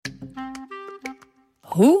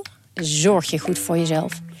Hoe zorg je goed voor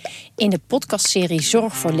jezelf? In de podcastserie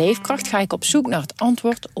Zorg voor Leefkracht ga ik op zoek naar het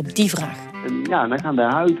antwoord op die vraag. Ja, dan gaan de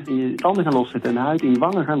huid in je tanden gaan loszetten en de huid in je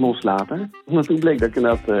wangen gaan loslaten. Omdat toen bleek dat ik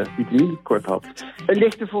inderdaad vitaminetekort had. Een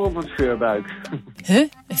lichte vorm van scheurbuik. Een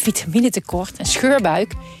vitaminetekort, een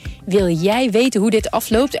scheurbuik? Wil jij weten hoe dit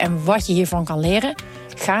afloopt en wat je hiervan kan leren?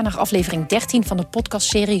 Ga naar aflevering 13 van de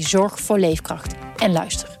podcastserie Zorg voor Leefkracht en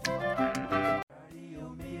luister.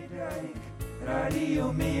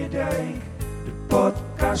 Radio Meerdijk, de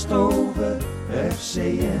podcast over FC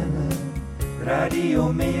Emmen.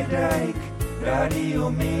 Radio Meerdijk,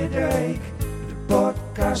 de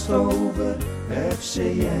podcast over FC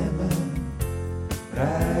Emmen.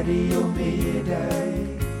 Radio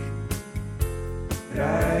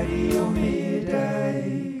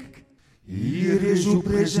Meerdijk. Hier is uw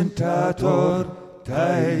presentator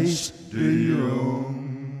Thijs de Jong.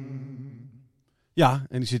 Ja,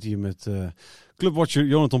 en die zit hier met clubwatcher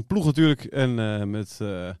Jonathan Ploeg natuurlijk. En met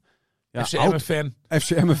FC Emmen-fan. FC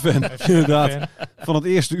Emmen-fan, inderdaad. Van het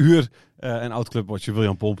eerste uur. En oud-clubwatcher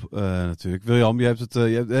William Pomp natuurlijk. William, laten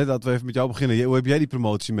we even met jou beginnen. Hoe heb jij die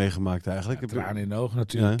promotie meegemaakt eigenlijk? Tranen in de ogen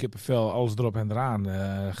natuurlijk. Ja. Kippenvel, alles erop en eraan.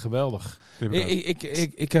 Geweldig.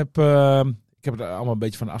 Ik heb het allemaal een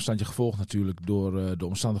beetje van een afstandje gevolgd natuurlijk. Door de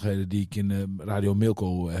omstandigheden die ik in Radio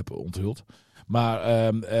Milko heb onthuld. Maar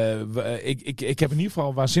ik heb in ieder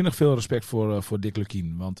geval waanzinnig veel respect voor Dick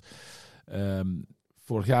Lukien. Want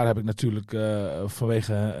vorig jaar heb ik natuurlijk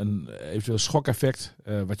vanwege een eventueel schokeffect,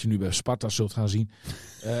 wat je nu bij Sparta zult gaan zien.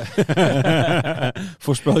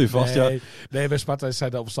 Voorspel je vast, ja. Nee, bij Sparta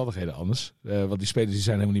zijn de omstandigheden anders. Want die spelers die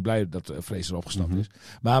zijn helemaal niet blij dat Fraser opgestapt is.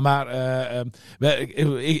 Maar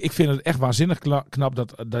ik vind het echt waanzinnig knap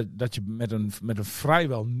dat je met een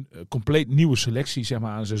vrijwel compleet nieuwe selectie zeg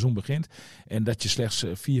maar, aan een seizoen begint. En dat je slechts 4-5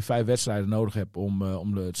 wedstrijden nodig hebt om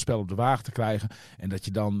het spel op de wagen te krijgen. En dat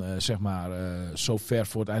je dan zo ver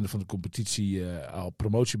voor het einde van de competitie al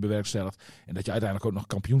promotie bewerkstelligt. En dat je uiteindelijk ook nog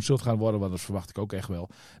kampioen zult gaan worden, want dat verwacht ik ook echt wel.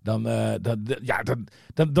 Dan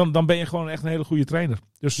ben je gewoon echt een hele goede trainer.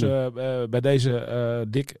 Dus bij deze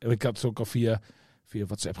Dick, ik had het ook al via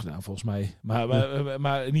WhatsApp gedaan volgens mij.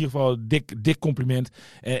 Maar in ieder geval dik compliment.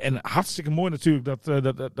 En hartstikke mooi natuurlijk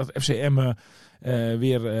dat FC Emmen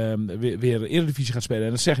weer Eredivisie gaat spelen.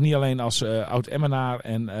 En dat zeg ik niet alleen als oud-Emmenaar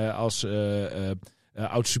en als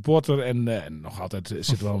oud supporter en nog altijd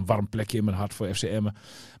zit er wel een warm plekje in mijn hart voor FC Emmen.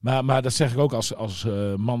 Maar dat zeg ik ook als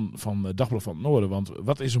man van Dagblad van het Noorden. Want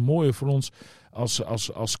wat is er mooier voor ons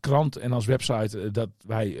als krant en als website dat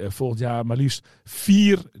wij volgend jaar maar liefst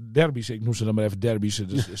 4 derbies, ik noem ze dan maar even derbies,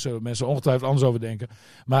 dus zullen mensen ongetwijfeld anders over denken.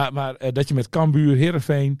 Maar dat je met Cambuur,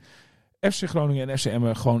 Heerenveen, FC Groningen en FC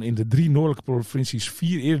Emmen gewoon in de 3 noordelijke provincies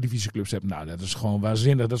 4 eredivisieclubs hebt. Nou, dat is gewoon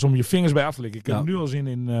waanzinnig. Dat is om je vingers bij af te likken. Ik heb nu al zin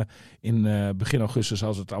in begin augustus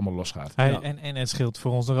als het allemaal losgaat. En het scheelt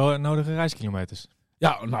voor ons de nodige reiskilometers.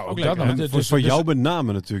 Ja, nou ook dat nog. Dus voor jou met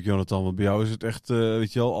name natuurlijk, Jonathan. Want bij jou is het echt,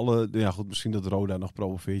 weet je wel, goed, misschien dat Roda nog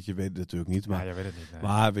promoveert, je weet het natuurlijk niet. Maar, je weet het niet. Nee.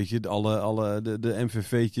 Maar weet je, de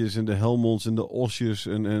MVV'tjes en de Helmonds en de Osjes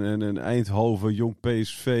en Eindhoven, Jong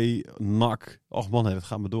PSV, NAC. Och man, dat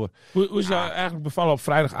gaat maar door. Hoe is jou eigenlijk bevallen op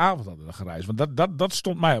vrijdagavond hadden we gereisd? Want dat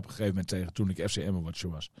stond mij op een gegeven moment tegen toen ik FC Emmen watcher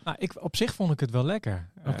was. Nou, op zich vond ik het wel lekker.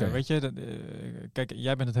 Okay. Weet je, kijk,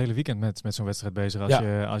 jij bent het hele weekend met zo'n wedstrijd bezig.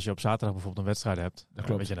 Als je op zaterdag bijvoorbeeld een wedstrijd hebt,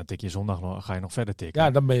 weet je, dan tik je zondag ga je nog verder tikken.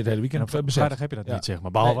 Ja, dan ben je het hele weekend op vrijdag heb je dat niet, zeg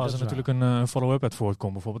maar. Behalve als er natuurlijk een follow-up uit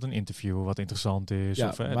voortkomt. Bijvoorbeeld een interview wat interessant is. Ja,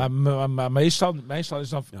 of, maar meestal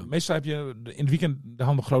heb je in het weekend de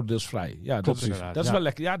handen grotendeels vrij. Ja, dat is wel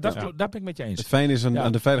lekker. Ja, daar ben ik met je eens. Het fijne is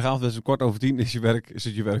aan de vrijdagavond, is het 10:15,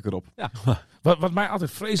 zit je werk erop. Ja. Wat mij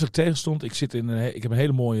altijd vreselijk tegenstond, ik heb een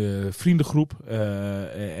hele mooie vriendengroep.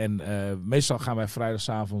 En meestal gaan wij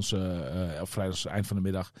vrijdagavonds of vrijdags eind van de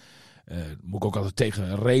middag. Moet ik ook altijd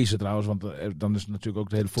tegen racen trouwens, want dan is het natuurlijk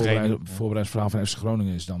ook het hele voorbereidingsverhaal van FC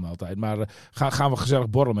Groningen is dan altijd. Maar gaan we gezellig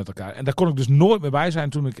borrelen met elkaar. En daar kon ik dus nooit meer bij zijn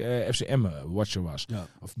toen ik FC Emmen watcher was. Ja.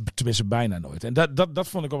 Of tenminste bijna nooit. En dat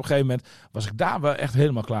vond ik op een gegeven moment, was ik daar wel echt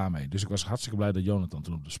helemaal klaar mee. Dus ik was hartstikke blij dat Jonathan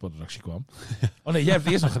toen op de sportredactie kwam. Oh nee, jij hebt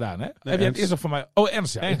het eerst nog gedaan, hè? Nee, heb jij het eerst nog van mij? Oh,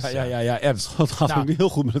 Ernst, ja. Ja, Ernst. Het gaat ook niet heel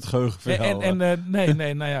goed met het geheugen van jou.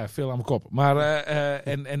 Nee, nou ja, veel aan mijn kop. Maar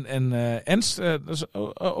Ernst, dat is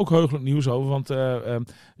ook heugelijk nieuws over, want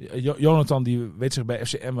Jonathan die weet zich bij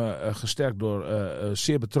FC Emmen gesterkt door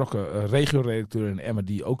zeer betrokken regio-redacteur in Emmen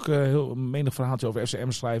die ook heel menig verhaaltje over FC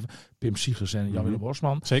Emmen schrijven. Pim Siegers en Jan-Willem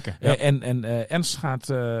Horsman. Zeker. Ja. En Ernst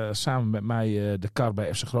gaat samen met mij de kar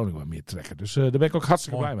bij FC Groningen wat meer trekken. Dus daar ben ik ook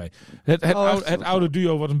hartstikke blij mee. Het oude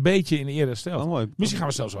duo wordt een beetje in ere hersteld. Oh, misschien gaan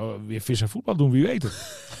we zelfs wel weer vis en voetbal doen, wie weet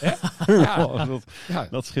het.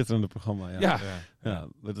 Dat schitterende programma. Ja. Ja,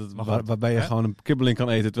 waarbij je gewoon een kibbeling kan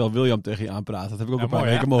eten terwijl William tegen je aanpraat. Dat heb ik ook een paar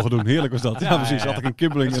weken mogen doen. Heerlijk was dat. Ja, precies. Had ik een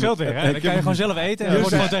kibbeling. Dat scheelt weer, hè? Dan kan je gewoon zelf eten en er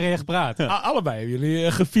wordt gewoon tegen je gepraat. Allebei hebben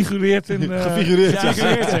jullie gefigureerd in... Gefigureerd. Ja,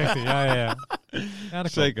 zegt hij. Ja,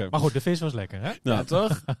 dat zeker. Klopt. Maar goed, de vis was lekker, hè? Ja,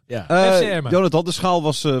 toch? Ja. FC Emmen. Jonathan, de schaal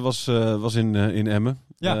was in Emmen.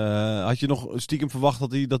 Ja. Had je nog stiekem verwacht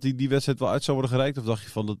dat die wedstrijd wel uit zou worden gereikt? Of dacht je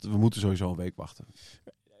van, we moeten sowieso een week wachten?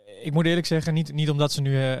 Ik moet eerlijk zeggen, niet omdat ze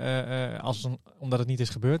nu omdat het niet is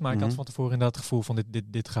gebeurd, maar ik had van tevoren inderdaad het gevoel van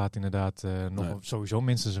dit gaat inderdaad nog sowieso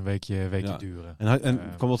minstens een weekje duren. En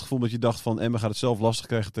kwam dat gevoel dat je dacht van Emmen gaat het zelf lastig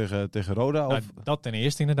krijgen tegen Roda? Nou, of? dat ten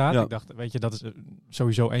eerste inderdaad. Ja. Ik dacht, weet je, dat is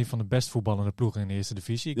sowieso een van de best voetballende ploegen in de eerste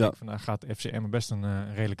divisie. Ik denk van, daar gaat FC Emmen best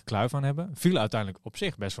een redelijke kluif aan hebben. Viel uiteindelijk op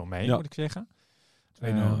zich best wel mee, moet ik zeggen. 2-0,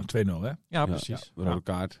 hè? Ja, precies. Rode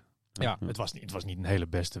kaart. Ja, het was niet een hele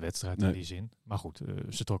beste wedstrijd in die zin. Maar goed,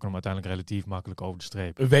 ze trokken hem uiteindelijk relatief makkelijk over de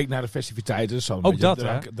streep. Een week na de festiviteiten. Ook dat,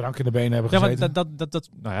 drank in de benen hebben gezeten.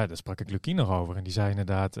 Maar daar sprak ik Lucie nog over. En die zei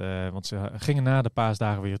inderdaad, want ze gingen na de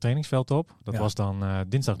paasdagen weer het trainingsveld op. Dat was dan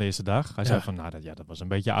dinsdag de eerste dag. Hij zei van, dat was een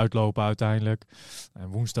beetje uitlopen uiteindelijk. En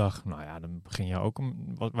woensdag, dan ging je ook,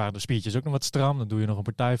 waren de spiertjes ook nog wat stram. Dan doe je nog een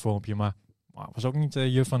partijvormpje, maar... was ook niet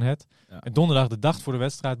je van het. Ja. En donderdag, de dag voor de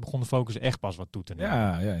wedstrijd, begon de focus echt pas wat toe te nemen.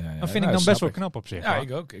 Ja. Dat vind ik dan best wel knap op zich. Ja,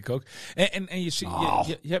 ik ook. En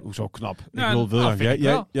je hebt... Hoezo knap? Nou, ik bedoel,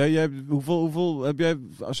 William, hoeveel heb jij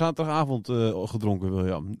zaterdagavond gedronken,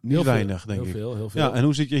 William? Niet weinig, denk ik. Heel veel. Ja, en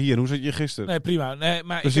hoe zit je hier? Hoe zit je gisteren? Nee, prima. Nee,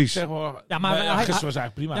 maar precies. Ik zeg wel, gisteren was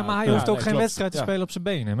eigenlijk prima. Ja, maar hij hoeft ook geen wedstrijd te spelen op zijn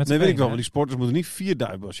benen. Nee, weet ik wel. Maar die sporters moeten niet 4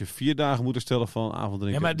 dagen... Als je 4 dagen moet stellen van avond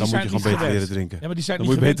drinken, dan moet je gewoon beter leren drinken. Ja, maar die zijn dan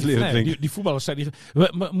niet moet je beter leren drinken. Die voetballers zijn niet...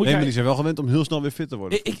 Maar die zijn wel gewend om heel snel weer fit te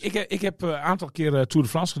worden. Ik heb een aantal keer Tour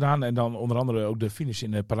de France gedaan. En dan onder andere ook de finish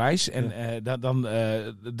in Parijs. En dan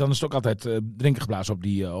is het ook altijd drinken geblazen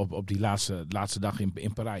op die laatste dag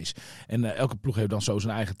in Parijs. En elke ploeg heeft dan zo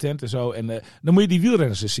zijn eigen tent en zo. En dan moet je die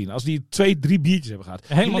wielrenners eens zien. Als die 2-3 biertjes hebben gehad.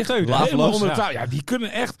 Helemaal onder de tafel. Ja, die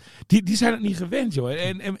kunnen echt... Die zijn het niet gewend, joh.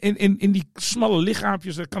 En in die smalle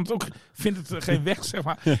lichaampjes, dat kan het ook... Vindt het geen weg, zeg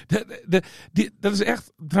maar. Dat is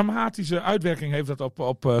echt dramatische uitwerking heeft dat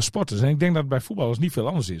op sporters. En ik denk dat het bij voetballers niet veel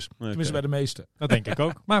anders is. Tenminste bij de meesten. Dat denk ik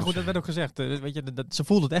ook. Maar goed, dat werd ook gezegd. Weet je, ze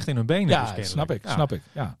voelden het echt in hun benen. Ja, dus snap ik.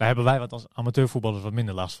 Ja. Daar hebben wij als amateurvoetballers wat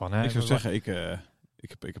minder last van. Hè? Ik zou zeggen, ik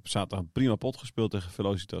heb zaterdag een prima pot gespeeld tegen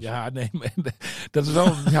Velocitas. Ja, nee, maar dat is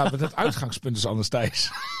wel... maar dat uitgangspunt is anders,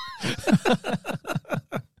 Thijs.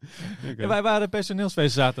 Ja, wij waren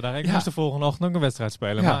personeelsfeest zaterdag. Ik moest de volgende ochtend ook een wedstrijd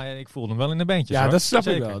spelen. Ja. Maar ik voelde hem wel in de beentjes. Ja, hoor.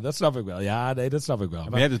 dat snap ik wel. Ja, nee, dat snap ik wel.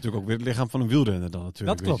 Maar jij hebt natuurlijk ook weer het lichaam van een wielrenner dan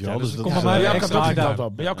natuurlijk. Dat klopt. Weet je wel. Dus dat komt bij mij extra geen kant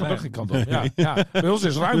op. Bij jou kan ook geen kant op. Ja. Bij ons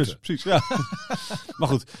is ruimte. Dus, precies, ja. Maar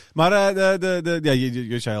goed. Maar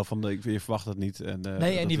je zei al van, je verwacht het niet.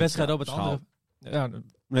 En die wedstrijd op het andere... Ja,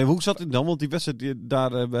 nee, hoe zat het dan? Want die wedstrijd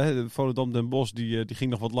daar bij Volendam Den Bosch, die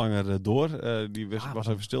ging nog wat langer door. Die was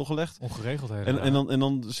even stilgelegd. Ongeregeld. En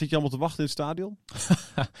dan zit je allemaal te wachten in het stadion?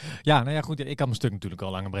 Goed. Ik had mijn stuk natuurlijk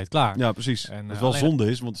al lang en breed klaar. Ja, precies. En, dat is wel zonde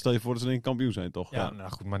is, want stel je voor dat ze een kampioen zijn, toch? Ja,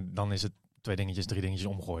 nou goed, maar dan is het 3 dingetjes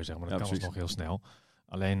omgooien, zeg maar. Dat kan ons nog heel snel.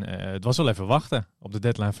 Alleen, het was wel even wachten op de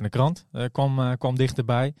deadline van de krant. Kwam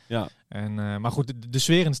dichterbij. Ja. Maar goed, de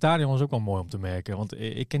sfeer in het stadion was ook wel mooi om te merken. Want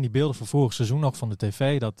ik ken die beelden van vorig seizoen nog van de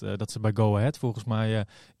tv. Dat ze bij Go Ahead volgens mij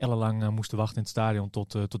ellenlang moesten wachten in het stadion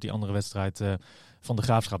tot die andere wedstrijd van de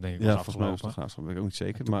Graafschap, denk ik, was afgelopen. Volgens mij was de Graafschap, weet ik ook niet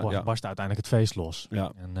zeker. Maar barstte uiteindelijk het feest los.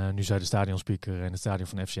 Ja. En nu zei de stadionspeaker en het stadion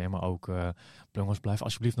van FCM ook... jongens, blijf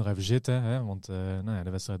alsjeblieft nog even zitten. Hè, want de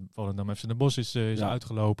wedstrijd Volendam FC Den Bosch is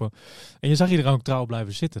uitgelopen. En je zag iedereen ook trouw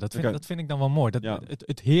blijven zitten. Dat vind ik dan wel mooi.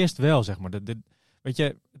 Het heerst wel, zeg maar. Weet je,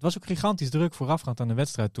 het was ook gigantisch druk voorafgaand aan de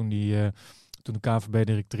wedstrijd toen de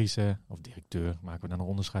KVB-directrice, of directeur, maken we daar nog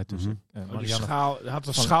onderscheid tussen. Had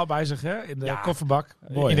een schaal bij zich, hè? In de kofferbak.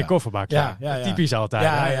 Mooi, in de kofferbak, ja. Typisch altijd.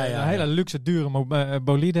 Een hele luxe, dure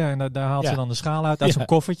bolide. En daar haalt ze dan de schaal uit zo'n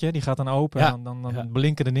koffertje. Die gaat dan open. En dan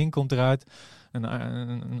blinkende ding komt eruit.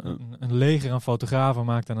 Een leger aan fotografen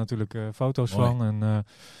maakt daar natuurlijk foto's van. Maar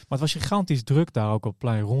het was gigantisch druk daar ook op het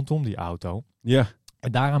plein rondom die auto. Ja.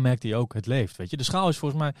 En daaraan merkte hij ook het leeft. Weet je, de schaal is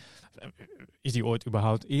volgens mij... Is die ooit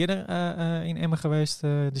überhaupt eerder in Emmen geweest,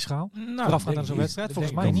 die schaal? Voorafgaand aan zo'n wedstrijd?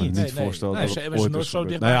 Volgens mij niet. Ik kan me niet voorstellen dat het ooit is zo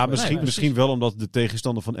dichtbij. Nou ja, misschien wel omdat de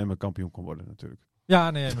tegenstander van Emmen kampioen kon worden natuurlijk.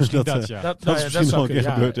 Ja, nee, misschien dat is misschien nog een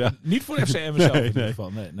keer gebeurd, ja. Niet voor FC Emmen zelf in ieder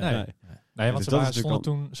geval. Nee, want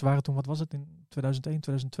ze waren toen, wat was het, in 2001,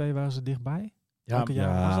 2002 waren ze dichtbij?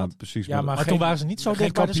 Ja, precies. Ja, maar toen waren ze niet zo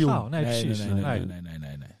dicht bij de schaal. Nee, precies.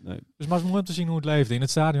 Nee. Dus maar het is mooi om te zien hoe het leefde in het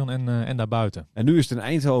stadion en daarbuiten. En nu is het in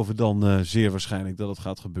Eindhoven dan zeer waarschijnlijk dat het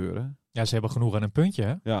gaat gebeuren. Ja, ze hebben genoeg aan een puntje,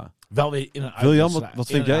 hè? Ja. Wel weer in een William, uitwedstrijd. wat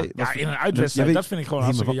vind jij? Ja, in een uitwedstrijd. Dat vind ik gewoon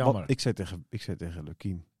hartstikke jammer. Ik zei tegen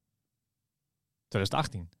Lukien.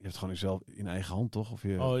 2018. Je hebt het gewoon zelf in eigen hand, toch? Of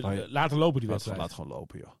Laten lopen die wedstrijd. Laat gewoon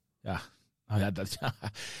lopen, joh. Ja. Nou ja, dat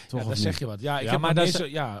Toch zeg je wat. Ja, ik heb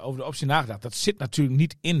maar over de optie nagedacht. Dat zit natuurlijk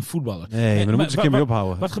niet in voetballen. Nee, maar dan moeten ze een keer mee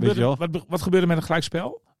ophouden. Wat gebeurde met een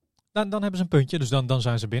gelijkspel? Dan hebben ze een puntje, dus dan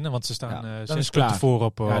zijn ze binnen. Want ze staan 6 punten voor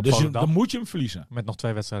op dus Volendam. dan moet je hem verliezen. Met nog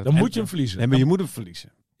 2 wedstrijden. Dan moet je hem verliezen. Nee, maar je moet hem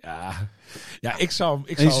verliezen. Ja, ik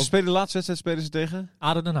zou... Ze spelen de laatste wedstrijd spelen ze tegen?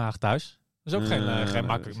 ADO Den Haag thuis. Dat is ook geen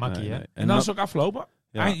makkie, hè? En dan is het ook afgelopen?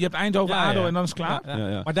 Ja. Je hebt Eindhoven, ADO en dan is het klaar?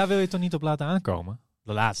 Ja. Maar daar wil je toch niet op laten aankomen?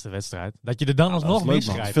 De laatste wedstrijd. Dat je er dan alsnog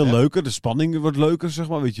misgrijpt. Het is veel leuker. De spanning wordt leuker, zeg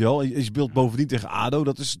maar. Weet je wel. Je speelt bovendien tegen ADO.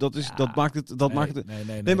 Dat maakt het...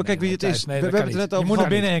 Nee, maar kijk wie het is. We hebben het net over. Je moet er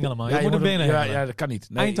binnenhengelen, man. Je moet er binnenhengelen. Ja, dat kan niet.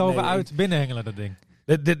 Eindhoven uit, binnenhengelen dat ding.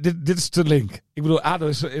 Dit is te link. Ik bedoel, ADO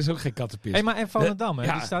is ook geen kattenpis. Hey, maar en Volendam,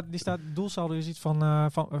 die staat doelsaldo is iets van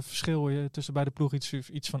een verschil tussen bij de ploeg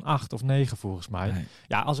iets van 8 of 9 volgens mij. Nee.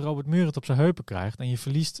 Ja, als Robert Muur het op zijn heupen krijgt en je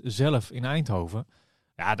verliest zelf in Eindhoven,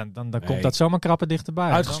 ja, dan komt dat zomamer krappen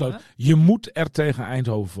dichterbij. Uitgesloten. Dan, je moet er tegen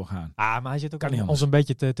Eindhoven voor gaan. Maar hij zit ook ons een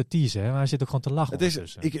beetje te teasen, hè? Maar hij zit ook gewoon te lachen. Ik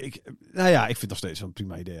vind het nog steeds een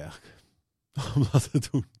prima idee eigenlijk. Om dat te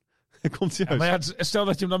doen. Komt juist. Maar stel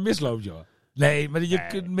dat je hem dan misloopt, joh. Nee, maar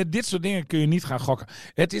met dit soort dingen kun je niet gaan gokken.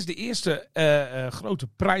 Het is de eerste grote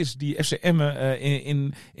prijs die FC Emmen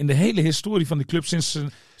in de hele historie van die club sinds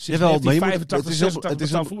 1985,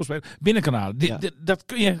 86 voetbalspelen binnenkanalen. Dat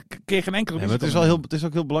kun je geen enkele. Maar het is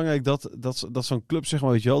ook heel belangrijk dat zo'n club, zeg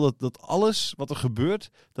maar, weet je wel, dat alles wat er gebeurt,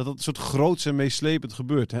 dat een soort groots en meeslepend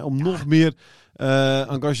gebeurt, hè, om nog meer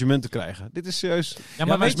engagement te krijgen. Dit is serieus.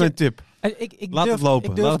 Dat is mijn tip. Laat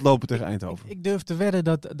het lopen tegen Eindhoven. Ik durf te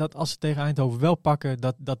wedden dat als ze tegen Eindhoven wel pakken,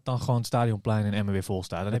 dat dan gewoon het Stadionplein in Emmen weer vol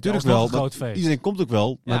staat. Dan natuurlijk heb je wel een groot feest. Iedereen komt ook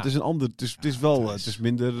wel, maar het is een ander. Het is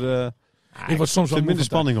minder. Ik word soms wel minder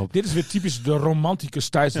spanning op. Dit is weer typisch de romanticus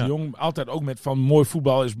Thijs de Jong. Altijd ook met van mooi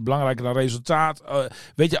voetbal is belangrijker dan resultaat.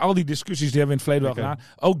 Weet je, al die discussies die hebben we in het verleden wel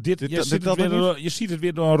gedaan. Ook je ziet het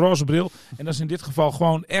weer door een roze bril. En dat is in dit geval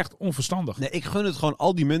gewoon echt onverstandig. Nee, ik gun het gewoon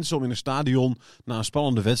al die mensen om in een stadion na een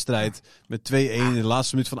spannende wedstrijd met 2-1 in de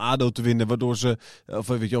laatste minuut van ADO te winnen. Waardoor ze, of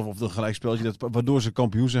een gelijkspeltje, waardoor ze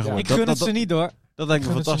kampioen zijn geworden. Ik gun het ze niet hoor. Dat lijkt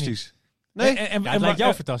me fantastisch. Nee, het lijkt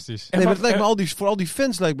jou fantastisch. Nee, maar het lijkt me voor al die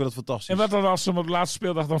fans lijkt me dat fantastisch. En wat dan als ze hem op de laatste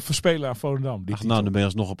speeldag dan verspelen aan Volendam? Dan ben je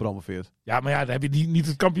alsnog gepromoveerd. Ja, maar dan heb je niet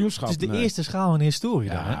het kampioenschap. Het is de eerste schaal in de historie.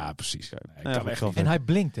 Ja, dan, precies. En hij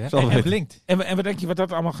blinkt, hè? Hij blinkt. En wat denk je wat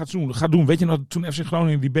dat allemaal gaat doen? Weet je nog, toen FC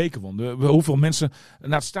Groningen die beker won, hoeveel mensen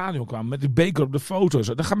naar het stadion kwamen met die beker op de foto's.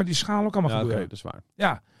 Dat gaat met die schaal ook allemaal gebeuren. Dat is waar.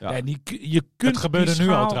 Ja. Je kunt het gebeurde nu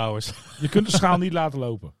al trouwens. Je kunt de schaal niet laten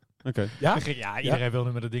lopen. Okay. Ja, iedereen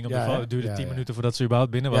wilde met dat ding op de foto. Het duurde 10 minuten voordat ze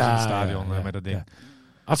überhaupt binnen was in het stadion met dat ding. Ja.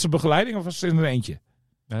 Had ze begeleiding of was ze in er eentje?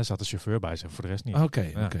 Ja, er zat een chauffeur bij zich, voor de rest niet.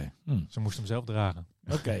 Oké. Ze moest hem zelf dragen.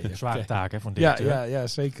 Zware taak, hè, van directeur. Ja,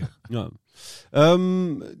 zeker. Ja.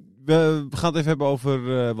 We gaan het even hebben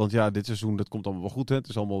over, want dit seizoen, dat komt allemaal wel goed. Hè? Het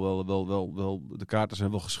is allemaal wel de kaarten zijn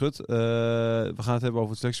wel geschud. We gaan het hebben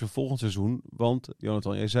over het selectie van volgend seizoen. Want,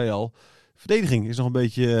 Jonathan, jij zei al, verdediging is nog een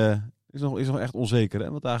beetje... Is nog echt onzeker,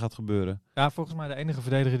 hè, wat daar gaat gebeuren. Ja, volgens mij de enige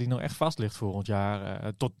verdediger die nog echt vast ligt volgend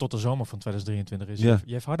jaar, tot de zomer van 2023, is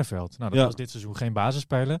Jeff Hardenveld. Nou, dat was dit seizoen geen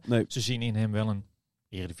basisspeler. Nee. Ze zien in hem wel een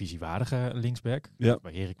eredivisiewaardige linksback. Ja.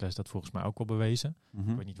 Bij Heracles dat volgens mij ook al bewezen.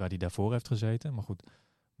 Ik weet niet waar hij daarvoor heeft gezeten, maar goed,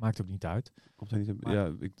 maakt ook niet uit. Komt hij niet?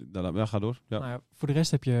 Maar, ga door. Ja. Nou voor de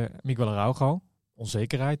rest heb je Miguel Araujo,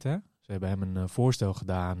 onzekerheid, hè. Ze hebben hem een voorstel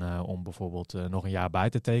gedaan om bijvoorbeeld nog een jaar bij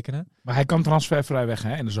te tekenen. Maar hij kan transfervrij weg,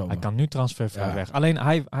 hè, in de zomer? Hij kan nu transfervrij weg.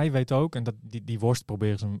 Alleen hij weet ook, en die worst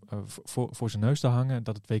proberen ze hem voor zijn neus te hangen,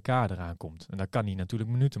 dat het WK eraan komt. En daar kan hij natuurlijk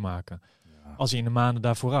minuten maken. Ja. Als hij in de maanden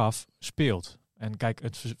daarvooraf speelt. En kijk,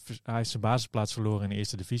 hij heeft zijn basisplaats verloren in de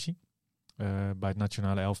eerste divisie. Bij het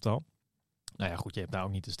nationale elftal. Nou ja, goed, je hebt daar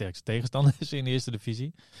ook niet de sterkste tegenstanders in de eerste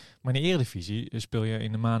divisie. Maar in de eredivisie speel je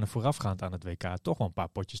in de maanden voorafgaand aan het WK toch wel een paar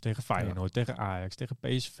potjes tegen Feyenoord, tegen Ajax, tegen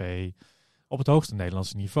PSV. Op het hoogste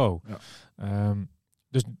Nederlandse niveau. Ja.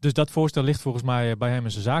 Dus dat voorstel ligt volgens mij bij hem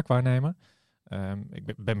in zijn zaakwaarnemer. Ik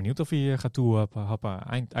ben benieuwd of hij gaat toehappen.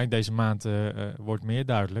 Eind deze maand wordt meer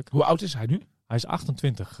duidelijk. Hoe oud is hij nu? Hij is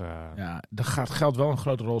 28. Ja, dan gaat geld wel een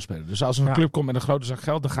grote rol spelen. Dus als er een club komt met een grote zak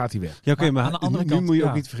geld, dan gaat hij weg. Ja, oké, maar aan de andere kant, moet je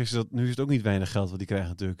ook niet vergissen dat nu is het ook niet weinig geld wat die krijgen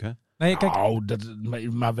natuurlijk, hè? Nee,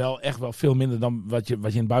 kijk, maar wel echt wel veel minder dan wat je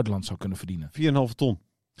in het buitenland zou kunnen verdienen. 4,5 ton.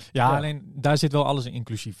 Ja, alleen daar zit wel alles in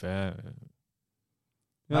inclusief. Hè.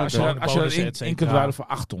 Ja, als je dat in kunt ruilen voor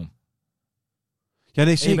 8 ton. Ja,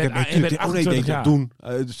 nee, zeker. En je bent 28 jaar. Doen.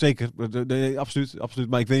 Zeker. Nee, absoluut.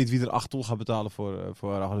 Maar ik weet niet wie er 8 ton gaat betalen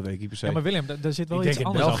voor Harderwijk. Niet per se. Ja, maar Willem, daar zit wel ik iets denk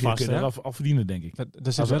in anders België aan vast. kunnen al verdienen, denk ik.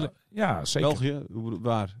 Ja, zeker. België?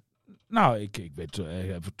 Waar? Nou, ik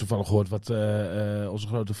heb toevallig gehoord wat onze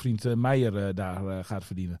grote vriend Meijer daar gaat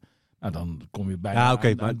verdienen. Nou, dan kom je bijna... Ja,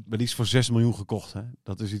 oké, maar die is voor 6 miljoen gekocht. Hè?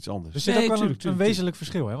 Dat is iets anders. Er zit ook wel een wezenlijk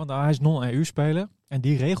verschil. Hè? Want hij is non-EU-speler. En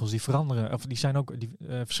die regels die veranderen, of die zijn ook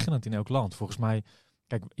verschillend in elk land. Volgens mij,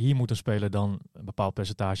 kijk, hier moet een speler dan een bepaald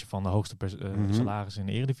percentage van de hoogste salaris in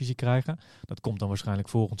de Eredivisie krijgen. Dat komt dan waarschijnlijk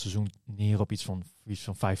volgend seizoen neer op iets van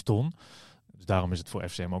 5 ton. Dus daarom is het voor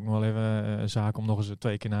FCM ook nog wel even een zaak om nog eens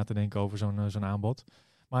 2 keer na te denken over zo'n aanbod.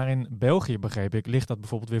 Maar in België, begreep ik, ligt dat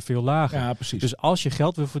bijvoorbeeld weer veel lager. Ja, precies. Dus als je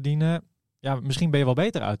geld wil verdienen, ja, misschien ben je wel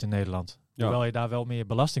beter uit in Nederland. Ja. Hoewel je daar wel meer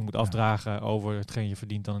belasting moet afdragen over hetgeen je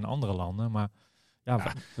verdient dan in andere landen. Maar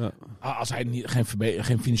als hij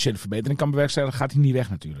geen financiële verbetering kan bewerkstelligen, gaat hij niet weg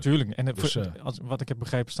natuurlijk. Tuurlijk. En dus, wat ik heb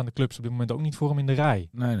begrepen, staan de clubs op dit moment ook niet voor hem in de rij.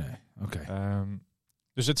 Nee. Oké.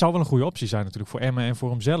 Dus het zou wel een goede optie zijn natuurlijk voor Emmen en voor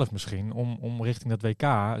hemzelf misschien. Om richting dat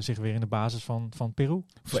WK zich weer in de basis van Peru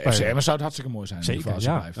voor FCM zou het hartstikke mooi zijn. Zeker, als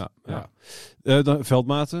hij blijft. Dan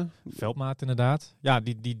Veldmaten? Veldmaten inderdaad. Ja,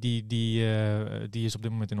 die is op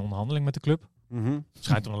dit moment in onderhandeling met de club. Mm-hmm. Het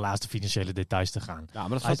schijnt om de laatste financiële details te gaan. Ja, maar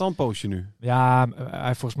dat gaat al een poosje nu. Ja, hij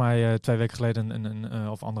heeft volgens mij 2 weken geleden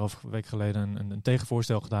of 1,5 week geleden een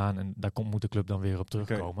tegenvoorstel gedaan. En daar moet de club dan weer op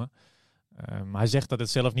terugkomen. Okay. Maar hij zegt dat het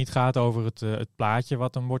zelf niet gaat over het plaatje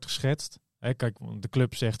wat hem wordt geschetst. Kijk, de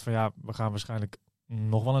club zegt van ja, we gaan waarschijnlijk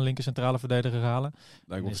nog wel een linker centrale verdediger halen.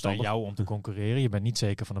 Het is aan jou om te concurreren. Je bent niet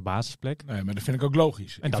zeker van de basisplek. Nee, maar dat vind ik ook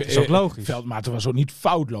logisch. En dat is ook logisch. Veldmaten was ook niet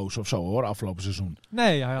foutloos of zo hoor, afgelopen seizoen.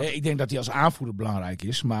 Nee, ik denk dat hij als aanvoerder belangrijk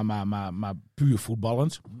is, maar puur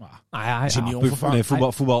voetballend. Hij is niet onvervangen. Nee,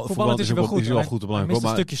 voetbal is wel goed te belangrijk. Hij mist een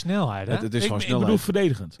stukje snelheid. Hè? Het is gewoon snelheid. Ik bedoel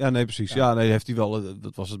verdedigend. Ja, nee, precies. Ja, nee, heeft hij wel.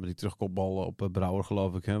 Dat was het met die terugkopbal op Brouwer,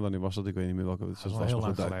 geloof ik. Hè? Wanneer was dat? Ik weet niet meer welke. Dat was heel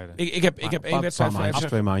lang geleden. Ik heb 1 wedstrijd van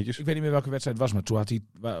 2 maandjes. Ik weet niet meer welke wedstrijd het was, maar toen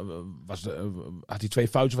had hij 2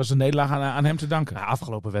 foutjes, was de nederlaag aan hem te danken. Ja,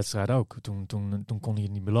 afgelopen wedstrijd ook. Toen kon hij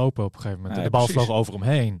het niet belopen op een gegeven moment. De bal vloog over hem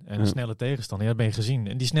heen. En een snelle tegenstander, dat ben je gezien.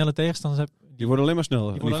 En die snelle tegenstanders... Die worden alleen maar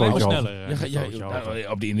sneller. Die worden alleen maar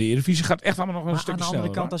sneller. In de Eredivisie gaat echt allemaal nog een stukje sneller. Aan de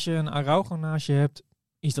andere kant, als je een Araujo naast je hebt,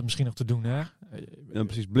 is dat misschien nog te doen, hè? Ja,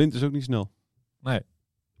 precies. Blind is ook niet snel. Nee.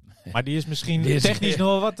 Maar die is misschien technisch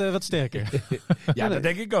nog wat sterker. Ja, dat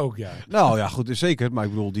denk ik ook, ja. Nou ja, goed, zeker. Maar ik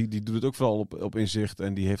bedoel, die doet het ook vooral op inzicht.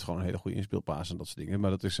 En die heeft gewoon een hele goede inspeelpaas en dat soort dingen. Maar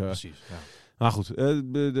dat is... Precies, ja. Maar goed,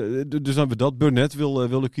 dus dan hebben we dat. Burnett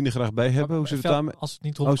wil Lukien graag bij hebben. Hoe zit het daarmee? Als het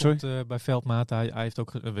niet rondkomt bij Veldmaat, hij heeft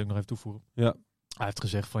ook... wil ik nog even toevoegen. Ja. Hij heeft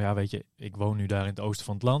gezegd van, ja, weet je, ik woon nu daar in het oosten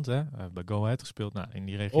van het land. Hè. Bij Go Ahead gespeeld. Nou, in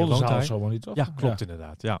die regio woont hij. Zo niet, toch? Ja, klopt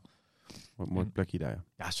inderdaad, ja. Mooi plekje daar.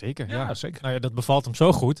 Ja, zeker. Ja, zeker. Nou ja, dat bevalt hem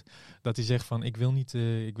zo goed dat hij zegt van ik wil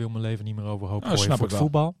mijn leven niet meer overhoop gooien voor het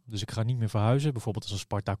voetbal. Dus ik ga niet meer verhuizen. Bijvoorbeeld als een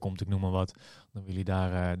Sparta komt, ik noem maar wat, dan wil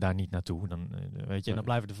hij daar niet naartoe. Dan weet je, en dan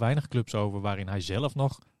blijven er weinig clubs over waarin hij zelf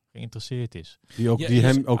nog geïnteresseerd is. Die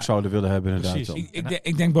hem ook zouden willen hebben inderdaad. Precies.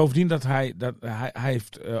 Ik denk bovendien dat hij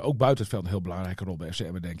heeft ook buiten het veld een heel belangrijke rol bij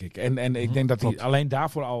FCM, denk ik. En ik denk dat hij alleen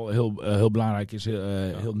daarvoor al heel belangrijk is,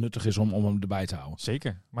 heel nuttig is om hem erbij te houden.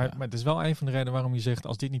 Zeker. Maar het is wel een van de redenen waarom je zegt,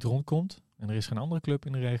 als dit niet rondkomt en er is geen andere club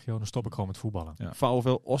in de regio, dan stop ik gewoon met voetballen. Ja.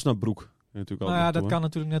 Vaal Osnabrück. Dat kan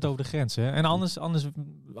natuurlijk net over de grens. Hè? En anders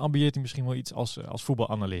ambieert hij misschien wel iets als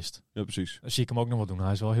voetbalanalist. Ja, precies. Dan zie ik hem ook nog wat doen.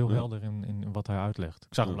 Hij is wel heel helder in wat hij uitlegt.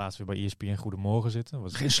 Ik zag hem laatst weer bij ESPN Goedemorgen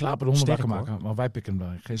zitten. Geen slapende honden wakker maken. Maar wij pikken hem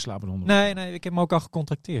dan. Geen slapende honden. Nee, ik heb hem ook al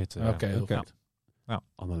gecontracteerd. Oké, heel goed. Ja.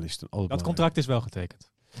 Analisten. Dat contract is wel getekend.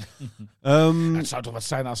 Het zou toch wat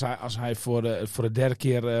zijn als hij voor de derde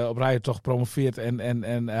keer op rij toch promoveert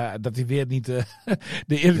en dat hij weer niet de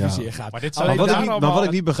Eredivisie gaat. Maar wat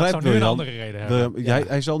ik niet begrijp, zou nu een andere reden hebben.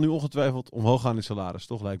 Hij zal nu ongetwijfeld omhoog gaan in salaris,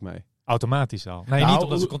 toch, lijkt mij. Automatisch al. Nee, niet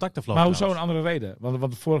omdat zijn contract afloopt. Maar hoezo een andere reden?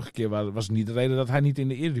 Want de vorige keer was het niet de reden dat hij niet in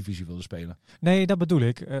de Eredivisie wilde spelen. Nee, dat bedoel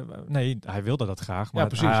ik. Nee, hij wilde dat graag.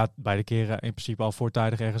 Maar hij had beide keren in principe al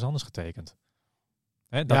voortijdig ergens anders getekend.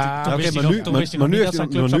 Maar nu heeft hij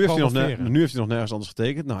nog nergens anders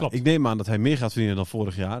getekend. Nou, ik neem aan dat hij meer gaat verdienen dan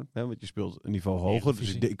vorig jaar. Hè, want je speelt een niveau hoger.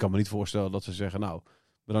 Dus ik kan me niet voorstellen dat ze zeggen, nou,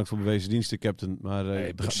 bedankt voor bewezen diensten, captain. Maar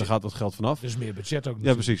er gaat wat geld vanaf. Dus meer budget ook.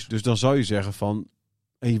 Ja, precies. Dus dan zou je zeggen van,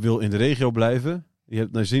 en je wil in de regio blijven. Je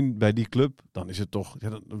hebt naar zin bij die club, dan is het toch...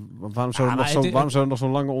 waarom zou er nog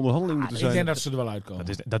zo'n lange onderhandeling moeten zijn? Ik denk dat ze er wel uitkomen.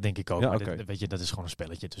 Dat denk ik ook. Ja, maar weet je, dat is gewoon een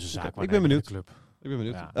spelletje tussen zaken. Ik ben benieuwd. Club.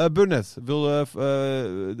 Ja. Burnett wil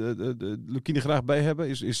Lukien graag bij hebben.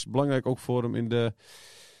 Is belangrijk ook voor hem in de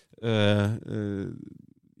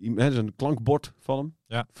er is een klankbord van hem.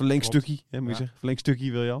 Ja, verlengstukje, moet je zeggen.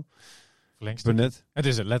 Verlengstukje wil je al. Burnett. Het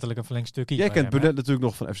is letterlijk een verlengstukje. Jij kent Burnett natuurlijk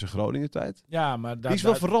nog van FC Groningen tijd. Ja, maar die is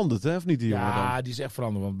wel veranderd, hè? Of niet die jongen dan? Ja, die is echt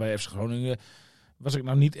veranderd. Want bij FC Groningen was ik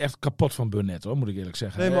nou niet echt kapot van Burnett, hoor, moet ik eerlijk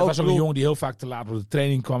zeggen. Nee, maar hij was ook een jongen die heel vaak te laat op de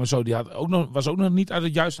training kwam en zo. Die was ook nog niet uit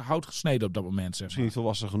het juiste hout gesneden op dat moment, zeg maar. Misschien niet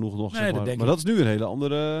volwassen genoeg nog, nee, zeg maar. Maar dat is nu een hele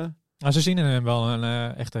andere... Nou, ze zien in hem wel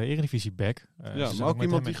een echte Eredivisie-back. Maar ook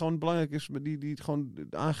iemand die gewoon belangrijk is, die gewoon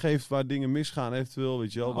aangeeft waar dingen misgaan eventueel,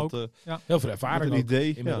 weet je wel. Heel veel ervaring een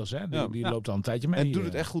idee. Inmiddels, hè. Die loopt al een tijdje mee. En doet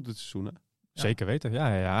het echt goed dit seizoen, hè? Ja. Zeker weten, ja.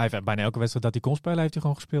 Hij heeft bijna elke wedstrijd dat hij kon spelen, heeft hij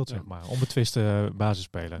gewoon gespeeld, zeg maar. Onbetwiste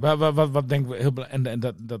basisspeler. Wat denk ik, en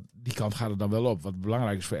die kant gaat het dan wel op. Wat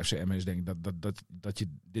belangrijk is voor FCM is denk ik dat je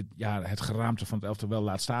dit jaar het geraamte van het elftal wel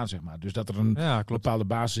laat staan, zeg maar. Dus dat er een bepaalde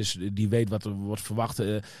basis is die weet wat er wordt verwacht.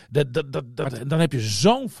 Dan heb je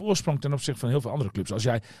zo'n voorsprong ten opzichte van heel veel andere clubs.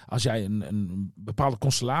 Als jij een bepaalde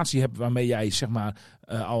constellatie hebt waarmee jij, zeg maar,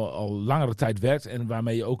 al langere tijd werkt en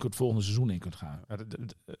waarmee je ook het volgende seizoen in kunt gaan. Een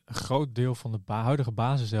groot deel van de huidige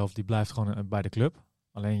basis zelf, die blijft gewoon bij de club.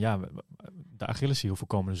 Alleen de Achilleshiel voor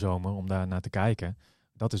komende zomer, om daar naar te kijken,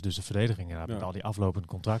 dat is dus de verdediging met al die aflopende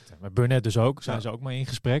contracten. Met Burnett dus ook, zijn ze ook maar in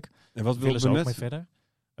gesprek. En wat willen ze ook mee verder?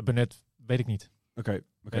 Burnett weet ik niet.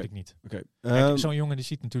 Weet ik niet. Zo'n jongen die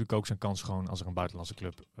ziet natuurlijk ook zijn kans gewoon als er een buitenlandse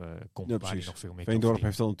club komt waar hij nog veel meer Veendorp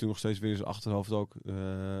heeft dan natuurlijk nog steeds weer in zijn achterhoofd ook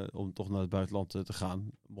om toch naar het buitenland te gaan.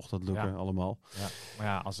 Mocht dat lukken allemaal. Ja. Maar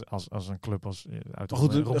ja, als een club uit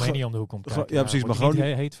Roemenië om de hoek komt kijken. Ja, precies. Maar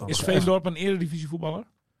Groningen heet van. Is Veendorp een Eredivisie voetballer?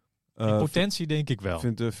 In potentie denk ik wel.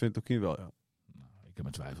 Vindt ook hier wel, ja. Ik heb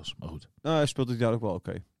mijn twijfels, maar goed. Nou, hij speelt dit jaar ook wel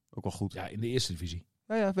oké. Ook wel goed. Ja, in de eerste divisie.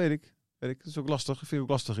 Ja, weet ik. Dat is ook lastig. Ik vind het ook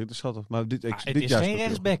lastig in te schatten. Maar dit het is geen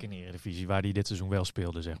rechtsback in de Eredivisie waar hij dit seizoen wel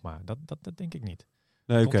speelde, zeg maar. Dat denk ik niet.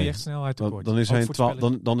 Nee, komt hij echt snel uit tekort. Dan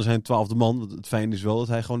is hij een 12e man. Het fijn is wel dat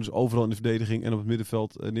hij gewoon dus overal in de verdediging en op het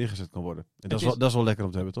middenveld neergezet kan worden. En dat is wel lekker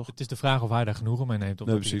om te hebben, toch? Het is de vraag of hij daar genoegen mee neemt. Of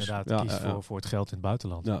dat hij inderdaad kiest voor het geld in het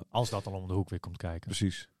buitenland. Ja. Als dat al om de hoek weer komt kijken.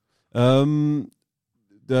 Precies.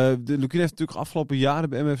 De Lukien heeft natuurlijk afgelopen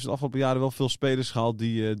jaren wel veel spelers gehaald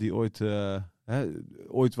die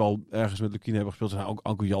ooit wel ergens met Lukien hebben gespeeld. Er zijn ook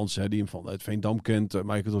Anko Jansen, die hem vanuit Veendam kent.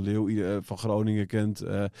 Michael de Leeuw van Groningen kent.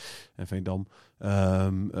 En Veendam.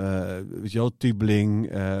 Weet je wel,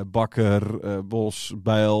 Tiebeling, Bakker, Bos,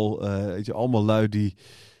 Bijl. Weet je, allemaal lui die...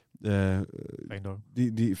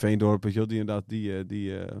 Veendorp, weet je wel, die inderdaad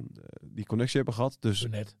die connectie hebben gehad. Dus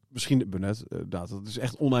Burnett. Misschien Burnett, inderdaad. Dat is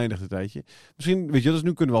echt oneindig een tijdje. Misschien, weet je, dus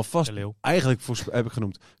nu kunnen we alvast eigenlijk heb ik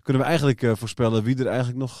genoemd. Kunnen we eigenlijk voorspellen wie er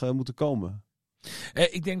eigenlijk nog moeten komen.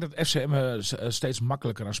 Ik denk dat FCM steeds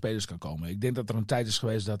makkelijker aan spelers kan komen. Ik denk dat er een tijd is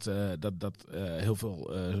geweest dat heel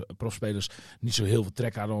veel profspelers niet zo heel veel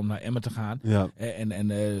trek hadden om naar Emmen te gaan. Ja. En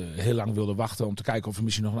heel lang wilden wachten om te kijken of er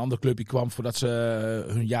misschien nog een ander clubje kwam voordat ze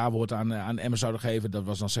hun jawoord aan Emmen zouden geven. Dat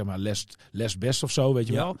was dan zeg maar les best of zo, weet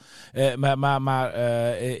je wel. Maar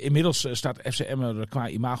inmiddels staat FCM er qua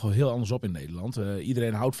imago heel anders op in Nederland.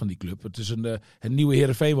 Iedereen houdt van die club. Het is het nieuwe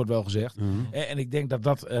Heerenveen, wordt wel gezegd. Mm-hmm. En ik denk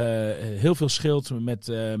dat heel veel scheelt met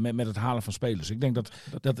het halen van spelers. Ik denk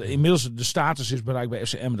dat inmiddels de status is bereikt bij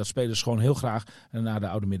FCM dat spelers gewoon heel graag naar de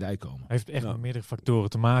Oude Middijk komen. Heeft echt met meerdere factoren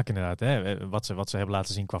te maken inderdaad. Hè? Wat ze hebben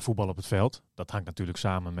laten zien qua voetbal op het veld. Dat hangt natuurlijk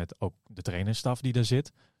samen met ook de trainerstaf die daar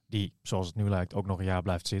zit. Die, zoals het nu lijkt, ook nog een jaar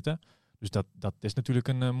blijft zitten. Dus dat is natuurlijk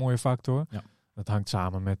een mooie factor. Ja. Dat hangt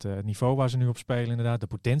samen met het niveau waar ze nu op spelen inderdaad. De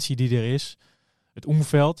potentie die er is. Het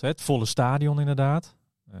omveld, het volle stadion inderdaad.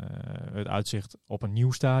 Het uitzicht op een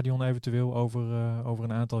nieuw stadion eventueel over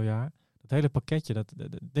een aantal jaar. Dat hele pakketje,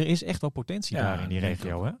 er is echt wel potentie daar in die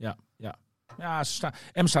regio. Hè? Ja.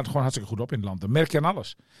 Emmen staat gewoon hartstikke goed op in het land. Dat merk je aan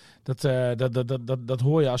alles. Dat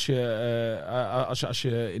hoor je als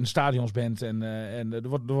je in de stadions bent. En er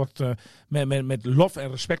wordt met lof en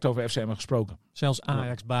respect over FCM gesproken. Zelfs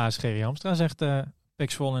Ajax-baas Gerry Hamstra zegt...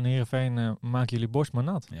 Pek Zwolle en Heerenveen maken jullie borst maar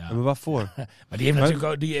nat. Ja. Maar waarvoor? Maar die heeft natuurlijk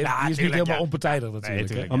ook, die is niet helemaal onpartijdig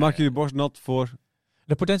natuurlijk. Maar maak jullie borst nat voor...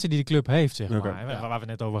 De potentie die de club heeft, zeg maar. Waar we het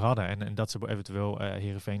net over hadden. En dat ze eventueel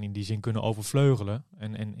Heerenveen in die zin kunnen overvleugelen.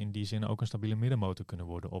 En in die zin ook een stabiele middenmotor kunnen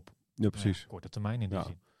worden op korte termijn in die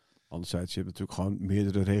zin. Anderzijds, je hebt natuurlijk gewoon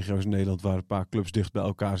meerdere regio's in Nederland waar een paar clubs dicht bij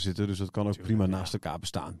elkaar zitten. Dus dat kan ook prima naast elkaar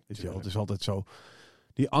bestaan. Weet je wel? Het is altijd zo...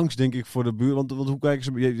 Die angst, denk ik, voor de buurt. Want hoe kijken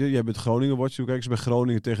ze... Jij bent Groningen-watch. Hoe kijken ze bij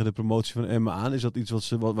Groningen tegen de promotie van Emmen aan? Is dat iets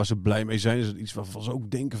waar ze blij mee zijn? Is dat iets waarvan ze ook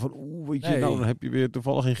denken van... weet je, nou, dan heb je weer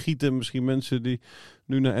toevallig in Gieten misschien mensen die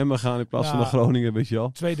nu naar Emmen gaan in plaats van naar Groningen, weet je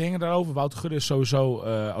wel. 2 dingen daarover. Wouter Gudde is sowieso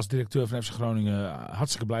als directeur van FC Groningen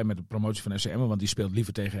hartstikke blij met de promotie van FC Emmen. Want die speelt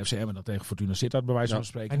liever tegen FC Emmen dan tegen Fortuna Sittard, bij wijze van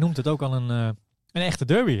spreken. Hij noemt het ook al een echte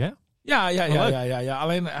derby, hè? Ja.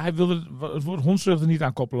 Alleen hij wilde het woord hondsrug er niet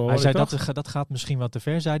aan koppelen. Hij zei dat gaat misschien wat te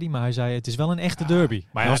ver, zei hij. Maar hij zei het is wel een echte derby.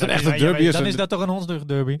 Maar als het een echte derby is, dan is dat toch een hondsrug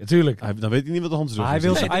derby? Natuurlijk. Dan weet hij niet wat de hondsrug is. Hij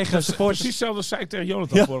wil zijn eigen supporters. Precies hetzelfde zei ik tegen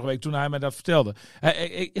Jonathan vorige week toen hij mij dat vertelde.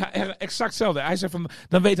 Exact hetzelfde. Hij zei van,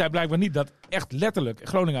 dan weet hij blijkbaar niet dat echt letterlijk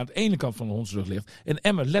Groningen aan de ene kant van de hondsrug ligt en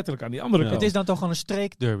Emmen letterlijk aan die andere kant. Het is dan toch gewoon een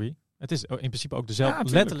streekderby? Het is in principe ook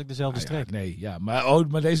letterlijk dezelfde streek.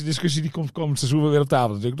 Maar deze discussie die komt komend seizoen weer op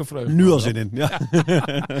tafel natuurlijk. Nu al zin in. Ja.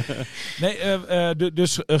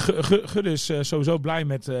 Dus Gudde is sowieso blij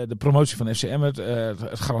met de promotie van FC Emmen.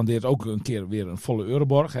 Het garandeert ook een keer weer een volle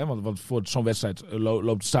Euroborg. Hè, want voor zo'n wedstrijd loopt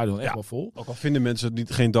het stadion echt wel vol. Ook al vinden mensen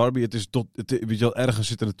het geen derby. Het is weet je wel, ergens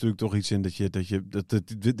zit er natuurlijk toch iets in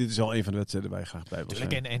dit is al een van de wedstrijden waar je graag bij wil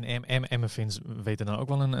zijn. En Emmen-fans weten dan ook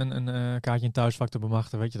wel een kaartje in thuisvak te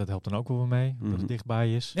bemachten. Weet je, dat helpt dan ook wel weer mee. Dat het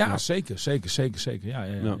dichtbij is. Ja, zeker.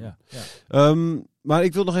 Ja. Maar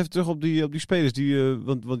ik wil nog even terug op die spelers.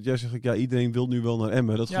 Want jij zegt, iedereen wil nu wel naar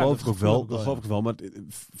Emmen. Dat geloof ik ook wel. Maar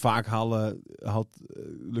vaak haalt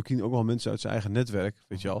Lukien ook wel mensen uit zijn eigen netwerk.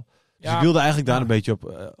 Weet je al. Dus ik wilde eigenlijk daar een beetje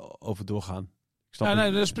over doorgaan.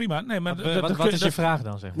 Dat is prima. Nee, maar wat is je vraag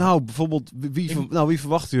dan? Zeg maar? Nou, bijvoorbeeld, wie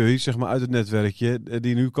verwacht u zeg maar, uit het netwerkje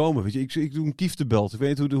die nu komen? Weet je, ik doe een Kieftebelt. Ik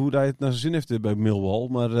weet niet hoe hij het naar zijn zin heeft bij Millwall.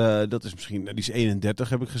 Maar dat is misschien, die is 31,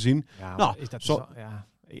 heb ik gezien. Ja,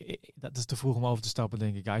 dat is te vroeg om over te stappen,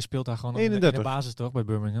 denk ik. Hij speelt daar gewoon in de basis toch, bij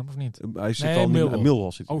Birmingham, of niet? Hij zit al in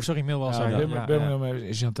Millwall. Oh, sorry, Millwall. Birmingham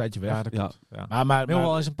is al een tijdje weg. Ja, dat klopt. Ja. Maar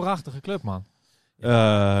Millwall is een prachtige club, man.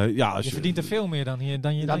 Je verdient er veel meer dan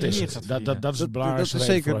je dat is het belangrijkste. Dat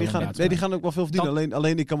is zeker. Die gaan ook wel veel verdienen.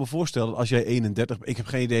 Alleen ik kan me voorstellen, als jij 31... Ik heb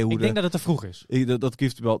geen idee hoe... Ik denk dat het te vroeg is. Dat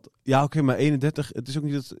Kieftebelt... Ja, oké, maar 31... Het is ook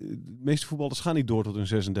niet dat... De meeste voetballers gaan niet door tot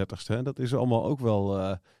hun 36e. Hè? Dat is allemaal ook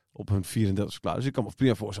wel... op hun 34 klaar. Dus ik kan me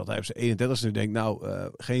prima voorstellen dat hij op zijn 31ste nu denkt,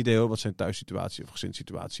 geen idee hoor wat zijn thuissituatie of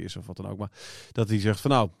gezinssituatie is of wat dan ook. Maar dat hij zegt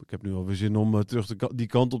van ik heb nu alweer zin om terug die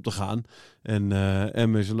kant op te gaan. En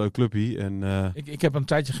Emmen is een leuk clubje. En, ik heb een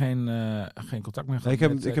tijdje geen contact meer gehad.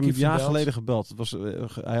 Ik heb een jaar geleden gebeld.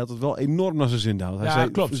 Hij had het wel enorm naar zijn zin gedaan. Hij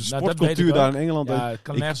zei, klopt. De sportcultuur daar in Engeland.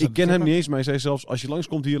 Ik ken hem niet eens, maar hij zei zelfs, als je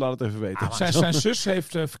langskomt hier, laat het even weten. Zijn zus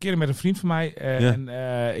heeft verkeerd met een vriend van mij. En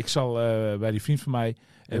ik zal bij die vriend van mij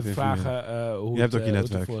even vragen hoe je hebt ook je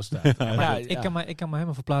netwerk. ervoor staat. Ik kan me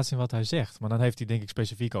helemaal verplaatsen in wat hij zegt. Maar dan heeft hij denk ik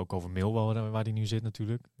specifiek ook over Millwall, waar hij nu zit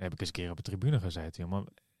natuurlijk. Daar heb ik eens een keer op de tribune gezeten. Maar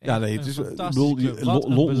het is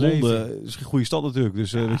Londen is een goede stad natuurlijk.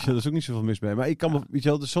 Dus weet je, dat is ook niet zoveel mis mee. Maar ik kan me, weet je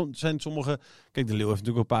wel, er zijn sommige... Kijk, de Leeuw heeft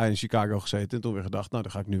natuurlijk een paar jaar in Chicago gezeten. En toen weer gedacht,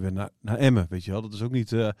 dan ga ik nu weer naar Emmen. Weet je wel, dat is ook niet...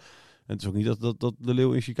 het is ook niet dat de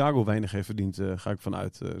Leeuw in Chicago weinig heeft verdiend, ga ik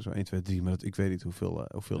vanuit. Zo 1, 2, 3, maar ik weet niet hoeveel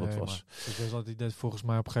dat was. Ik weet dat hij volgens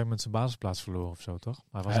mij op een gegeven moment zijn basisplaats verloren of zo, toch?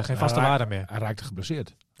 Maar hij was geen vaste waarde meer. Hij raakte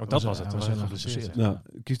geblesseerd. Dat was het. Hij was helemaal geblesseerd. Nou,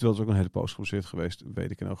 Kieftebelt is ook een hele poos geblesseerd geweest,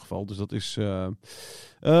 weet ik in elk geval. Dus dat is...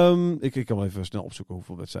 ik kan wel even snel opzoeken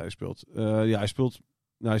hoeveel wedstrijden hij speelt.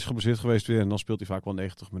 Hij is geblesseerd geweest weer en dan speelt hij vaak wel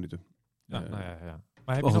 90 minuten. Ja.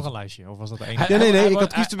 Maar heb je nog een lijstje? Of was dat de enige? Nee. Ik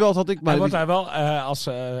had Kieftebelt, had ik. Maar wordt hij wel als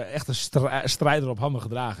echt een strijder op handen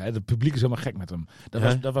gedragen. Hè? Het publiek is helemaal gek met hem.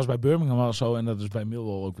 Dat was bij Birmingham wel zo en dat is bij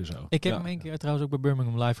Millwall ook weer zo. Ik heb hem een keer trouwens ook bij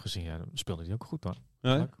Birmingham live gezien. Ja, dan speelde hij ook goed hoor.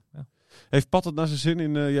 Ja? Heeft Pat het naar zijn zin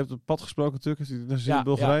in? Je hebt het Pat gesproken natuurlijk. Heeft hij naar zijn zin in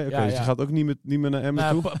Bulgarije? Oké, dus hij gaat ook niet meer naar Emmen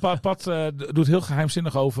toe? Pat doet heel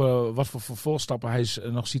geheimzinnig over wat voor vervolgstappen hij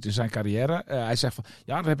nog ziet in zijn carrière. Hij zegt van,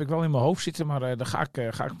 daar heb ik wel in mijn hoofd zitten, maar dan ga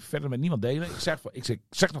ik verder met niemand delen. Ik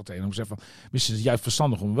zeg nog tegen hem, misschien is het juist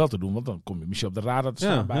verstandig om hem wel te doen, want dan kom je misschien op de radar te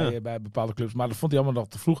staan bij bepaalde clubs. Maar dat vond hij allemaal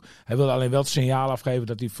nog te vroeg. Hij wilde alleen wel het signaal afgeven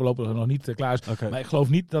dat hij voorlopig nog niet klaar is. Okay. Maar ik geloof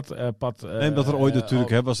niet dat Pat... dat er ooit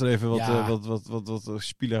natuurlijk, was er even wat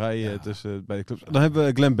spielerij tussen bij de clubs. Dan hebben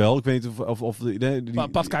we Glenn Bell. Ik weet niet of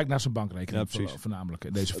Pat kijkt naar zijn bankrekening, voornamelijk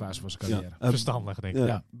in deze fase van zijn carrière. Verstandig, denk ik.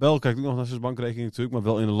 Ja. Bell kijkt ook nog naar zijn bankrekening natuurlijk, maar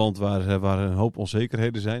wel in een land waar een hoop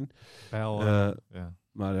onzekerheden zijn.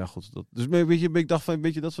 Maar ja, goed. Dus ik dacht van,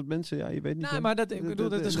 weet je, dat soort mensen, je weet niet. Nee, maar dat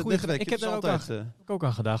is goed. Ik heb daar ook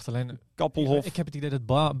aan gedacht. Alleen Kappelhof. Ik heb het idee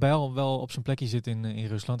dat Bijl wel op zijn plekje zit in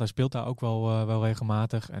Rusland. Hij speelt daar ook wel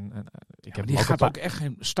regelmatig. Die gaat ook echt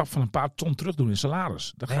geen stap van een paar ton terug doen in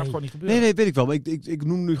salaris. Dat gaat gewoon niet gebeuren. Nee, weet ik wel. Maar ik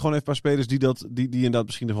noem nu gewoon even een paar spelers die inderdaad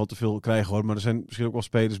misschien nog wel te veel krijgen hoor. Maar er zijn misschien ook wel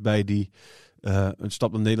spelers bij die... een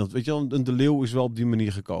stap naar Nederland. Weet je wel, de Leeuw is wel op die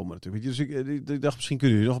manier gekomen natuurlijk. Weet je? Dus ik dacht, misschien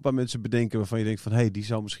kunnen jullie nog een paar mensen bedenken waarvan je denkt van, die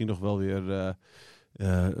zou misschien nog wel weer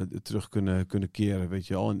terug kunnen keren, weet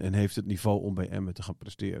je wel. En heeft het niveau om bij Emmen te gaan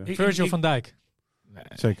presteren. Virgil van Dijk. Nee.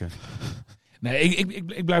 Zeker. Nee,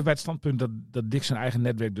 ik blijf bij het standpunt dat Dick zijn eigen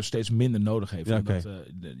netwerk dus steeds minder nodig heeft. Ja, oké.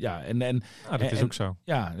 Dat is ook zo.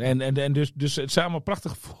 Ja, en dus het zijn allemaal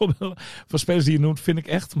prachtige voorbeelden van spelers die je noemt, vind ik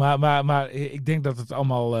echt. Maar ik denk dat het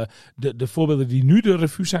allemaal, de voorbeelden die nu de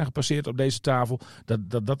revue zijn gepasseerd op deze tafel,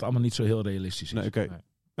 dat allemaal niet zo heel realistisch is. Nee, oké.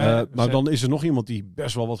 Maar dan is er nog iemand die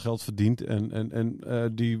best wel wat geld verdient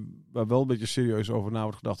en die waar wel een beetje serieus over na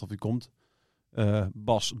wordt gedacht of hij komt.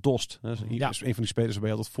 Bas Dost. Dat is een van die spelers waarbij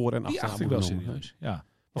je altijd voor en achteraan moet wel noemen. serieus, ja.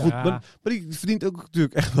 Maar goed, maar die verdient ook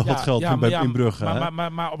natuurlijk echt wel wat geld in Brugge.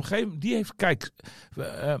 Maar op een gegeven moment, die heeft, kijk,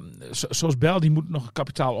 zoals Bel, die moet nog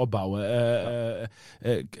kapitaal opbouwen.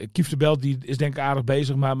 Kief de Bel, die is denk ik aardig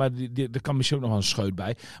bezig, maar er kan misschien ook nog wel een scheut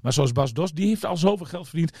bij. Maar zoals Bas Dost, die heeft al zoveel geld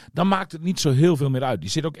verdiend, dan maakt het niet zo heel veel meer uit. Die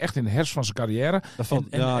zit ook echt in de herfst van zijn carrière.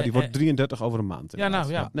 Die wordt 33 over een maand. Ja,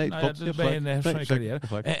 nou ja. Nee, klopt. Dan ben je in de herfst van je carrière.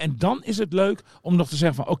 carrière. En dan is het leuk om nog te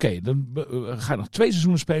zeggen van, oké, dan ga ik nog 2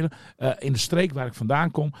 seizoenen spelen in de streek waar ik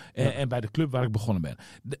vandaan kom. En bij de club waar ik begonnen ben.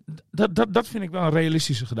 Dat vind ik wel een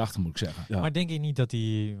realistische gedachte, moet ik zeggen. Ja. Maar denk je niet dat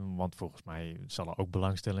hij, want volgens mij zal er ook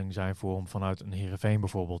belangstelling zijn voor hem vanuit een Heerenveen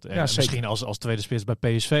bijvoorbeeld. En misschien als tweede spits bij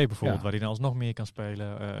PSV bijvoorbeeld, waar hij dan alsnog meer kan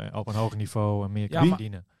spelen op een hoger niveau en meer kan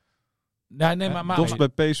verdienen. Nee, maar Dost bij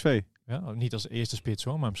PSV. Ja, niet als eerste spits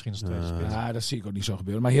hoor, maar misschien als tweede spits. Ja, dat zie ik ook niet zo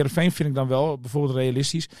gebeuren. Maar Heerenveen vind ik dan wel bijvoorbeeld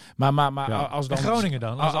realistisch. Maar als dan... En Groningen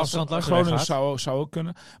dan? Als Groningen zou ook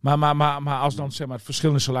kunnen. Maar als dan zeg maar, het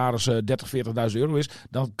verschillende salaris 30.000, 40.000 euro is,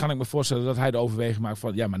 dan kan ik me voorstellen dat hij de overweging maakt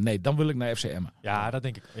van, ja, maar nee, dan wil ik naar FC Emmen. Ja, dat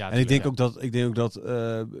denk ik. Ja, en ik denk ook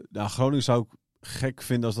dat Groningen zou ik gek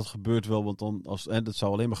vinden als dat gebeurt wel, want dan dat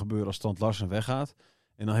zou alleen maar gebeuren als Strand Larsen weggaat.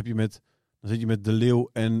 En dan zit je met De Leeuw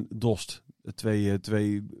en Dost. Twee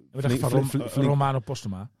Romano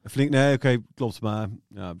Postema. Nee, oké, klopt. Maar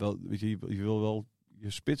ja, wel, weet je wil wel je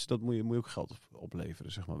spits, dat moet je ook geld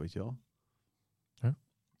opleveren, zeg maar, weet je wel.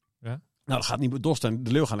 Ja. Nou, dat gaat niet met Dost en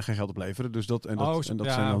De Leeuw gaan er geen geld opleveren. Dus dat zijn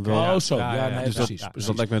dan wel... Oh, zo. Dus precies.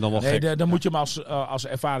 Dat lijkt mij dan wel gek. Dan moet je hem als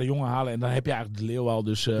ervaren jongen halen en dan heb je eigenlijk De Leeuw al.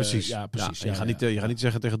 Dus, precies. Ja, precies. Je gaat niet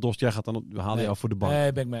zeggen tegen Dost, jij gaat dan, we halen jou voor de bank.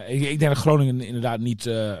 Nee, ben ik mee. Ik denk dat Groningen inderdaad niet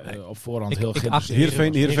op voorhand heel geïnteresseerd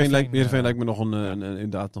is. Heerenveen lijkt me nog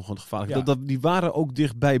inderdaad nog een gevaarlijk. Ja. Die waren ook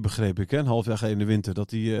dichtbij, begreep ik, hè, een half jaar geleden in de winter.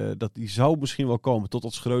 Dat die zou misschien wel komen.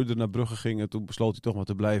 Totdat Schreuder naar Brugge ging en toen besloot hij toch maar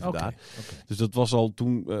te blijven daar. Dus dat was al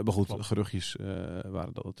toen, maar goed, geruchtjes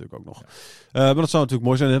waren dat natuurlijk ook nog. Maar dat zou natuurlijk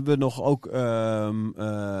mooi zijn. Dan hebben we nog ook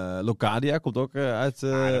Locadia, komt ook uit...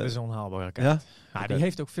 dat is onhaalbaar. Ja? Die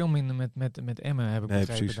heeft ook veel minder met Emmen, heb ik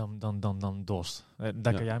begrepen, dan Dost.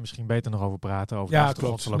 Daar kan jij misschien beter nog over praten. Over de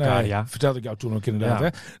achtergrond van Locadia. Nee, vertelde ik jou toen ook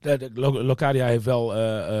inderdaad. Ja. Hè? Locadia heeft wel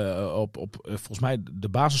op volgens mij de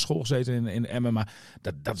basisschool gezeten in Emmen. Maar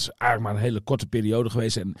dat is eigenlijk maar een hele korte periode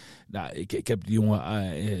geweest. En nou, ik heb die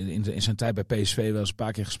jongen in zijn tijd bij PSV wel eens een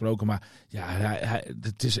paar keer gesproken. Maar ja,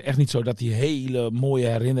 het is echt niet zo dat hij hele mooie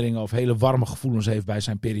herinneringen of hele warme gevoelens heeft bij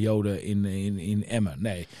zijn periode in Emmen.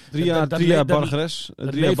 Nee. 3 jaar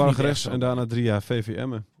Bargeres en daarna 3 jaar VV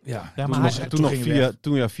Emmen. Ja,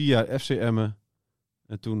 toen 4 jaar FC Emmen.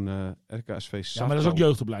 En toen RKSV. Ja, maar dat is ook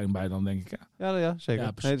jeugdopleiding bij dan, denk ik. Ja, zeker.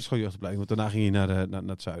 Nee, dat is gewoon jeugdopleiding. Want daarna ging hij naar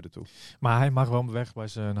het zuiden toe. Maar hij mag wel weg bij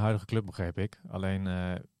zijn huidige club, begreep ik. Alleen,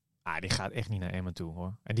 die gaat echt niet naar Emmen toe,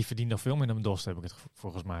 hoor. En die verdient nog veel meer dan Dost, heb ik het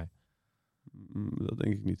volgens mij. Dat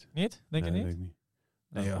denk ik niet. Niet? Denk je niet?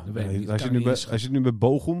 Denk ik niet. Hij zit nu bij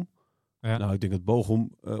Bochum. Ja. Nou, ik denk dat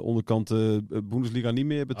Bochum onderkant Bundesliga niet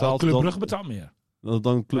meer betaalt. Club Brugge betaalt meer.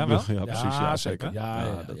 Dan Club Brugge, ja, precies. Ja, zeker.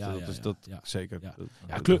 Zeker.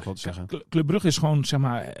 Ja, Club Brugge is gewoon, zeg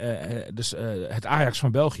maar, het Ajax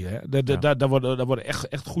van België. Hè. Daar worden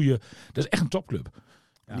echt goede... Dat is echt een topclub.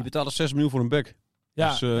 Ja. Die betalen 6 miljoen voor een bek. Ja,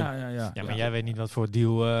 dus, maar jij weet niet wat voor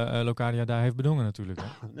deal Locadia daar heeft bedongen natuurlijk.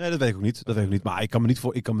 Hè? Nee, dat weet ik ook niet. Maar ik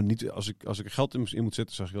kan me niet als ik geld in moet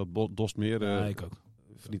zetten, zeg je wel, Dost meer. Ik ook.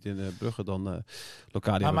 Niet in Brugge dan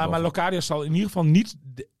Locadia. Maar Locadia zal in ieder geval niet,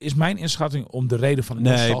 is mijn inschatting, om de reden van de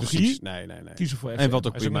nostalgie kiezen voor FC. En wat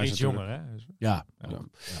ook prima is, jonger, hè? Ja.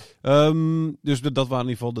 Dus dat waren in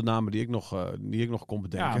ieder geval de namen die ik nog kon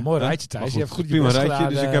bedenken. Ja, mooi rijtje, Thijs. Je hebt goed prima rijtje.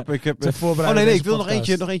 Dus ik heb ik wil nog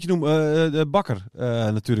eentje noemen. Bakker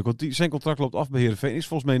natuurlijk. Want zijn contract loopt af bij Heerenveen. Is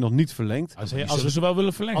volgens mij nog niet verlengd. Als we ze wel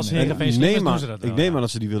willen verlengen. Ik neem aan dat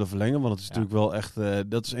ze die willen verlengen. Want het is natuurlijk wel echt...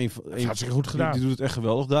 dat is een hartstikke goed gedaan. Die doet het echt geweldig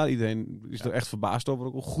daar. Iedereen is er echt verbaasd over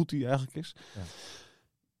hoe goed hij eigenlijk is. Ja.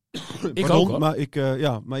 Ik ook.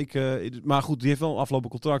 Maar goed, die heeft wel een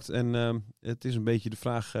aflopend contract. En het is een beetje de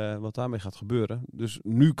vraag wat daarmee gaat gebeuren. Dus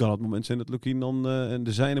nu kan het moment zijn dat Lukien dan en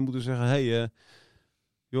de zijnen moeten zeggen...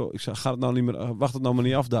 wacht het nou maar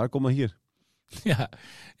niet af daar, kom maar hier. Ja.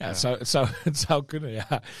 Het zou kunnen,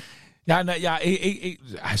 ja. Ja,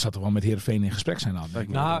 hij zat er wel met Heerenveen in gesprek zijn.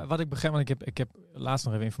 Wat ik begrijp, want ik heb laatst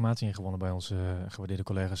nog even informatie ingewonnen bij onze gewaardeerde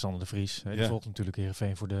collega Sander de Vries. Die volgt natuurlijk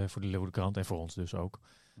Heerenveen voor de Leeuwardenkrant en voor ons dus ook.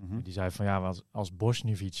 Mm-hmm. Die zei van als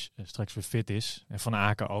Bosniewicz straks weer fit is en Van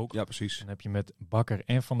Aken ook. Ja, precies. Dan heb je met Bakker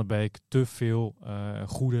en Van der Beek te veel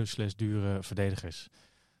goede/dure verdedigers.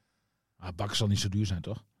 Bakker zal niet zo duur zijn,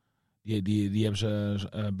 toch? Die hebben ze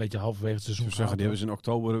een beetje halverwege het seizoen zeggen. Die hebben ze in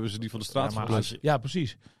oktober die van de straat geplust. Ja,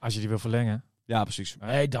 precies. Als je die wil verlengen. Ja, precies.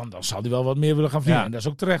 Nee, dan zal hij wel wat meer willen gaan verdienen. En dat is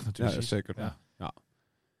ook terecht natuurlijk. Ja, zeker. Ja.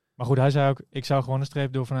 Maar goed, hij zei ook, ik zou gewoon een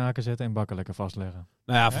streep door Van Aken zetten en Bakker lekker vastleggen.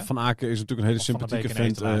 Nou ja, Van Aken is natuurlijk een hele sympathieke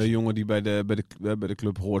vent. Jongen die bij de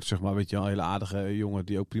club hoort, zeg maar. Weet je, een hele aardige jongen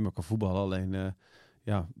die ook prima kan voetballen. Alleen,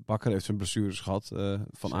 Bakker heeft zijn blessures gehad.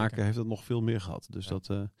 Van Aken heeft het nog veel meer gehad. Dus dat...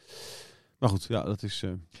 Maar goed, dat is...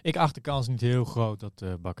 Ik acht de kans niet heel groot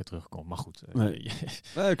dat Bakker terugkomt. Maar goed. Nee,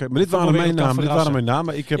 maar dit waren mijn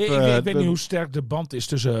namen. Ik weet niet hoe sterk de band is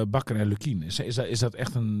tussen Bakker en Lukien. Is dat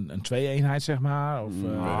echt een twee-eenheid, zeg maar? Of,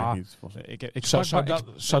 weet ik niet.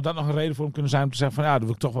 Zou dat nog een reden voor hem kunnen zijn om te zeggen van dan wil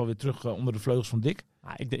ik toch wel weer terug onder de vleugels van Dick?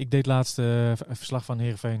 Ik deed laatst verslag van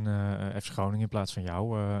Heerenveen FC Groningen in plaats van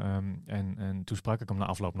jou. En toen sprak ik hem na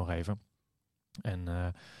afloop nog even.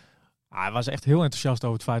 En... hij was echt heel enthousiast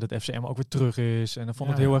over het feit dat FCM ook weer terug is. En hij vond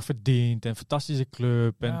het heel erg verdiend. En fantastische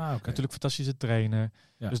club. En natuurlijk fantastische trainer.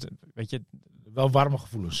 Ja. Dus weet je... Wel warme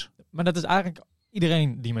gevoelens. Maar dat is eigenlijk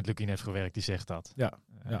iedereen die met Lukien heeft gewerkt, die zegt dat. Ja.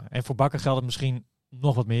 En voor Bakker geldt het misschien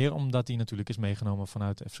nog wat meer. Omdat hij natuurlijk is meegenomen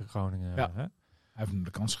vanuit FC Groningen. Ja. Hij heeft hem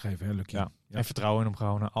de kans gegeven, hè, Lukien. Ja. En vertrouwen in hem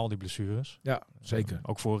gehouden na al die blessures. Ja, zeker.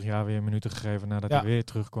 Ook vorig jaar weer minuten gegeven nadat hij weer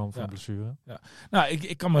terugkwam van blessure. Ja. Nou,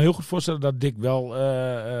 ik kan me heel goed voorstellen dat Dick wel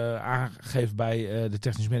aangeeft bij de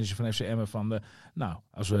technisch manager van FC Emmen van...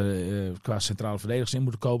 als we qua centrale verdedigers in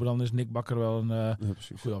moeten komen, dan is Nick Bakker wel een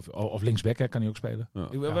goede... Of linksback, hè, kan hij ook spelen.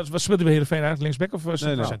 Ja. Wat speelde bij Heerenveen eigenlijk? Linksback of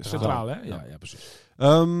centraal? Nee, centraal, hè? Ja, precies.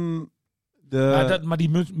 Maar die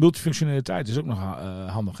multifunctionaliteit is ook nog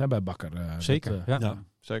handig, hè, bij Bakker. Zeker,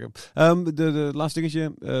 zeker. De laatste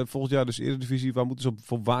dingetje. Volgend jaar dus Eredivisie. Waar moeten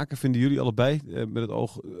ze op waken, vinden jullie allebei? Met het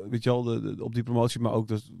oog, weet je al, op die promotie. Maar ook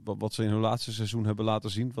wat ze in hun laatste seizoen hebben laten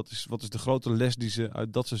zien. Wat is de grote les die ze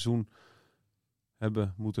uit dat seizoen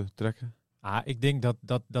hebben moeten trekken? Ik denk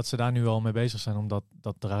dat ze daar nu al mee bezig zijn om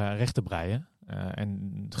dat recht te breien.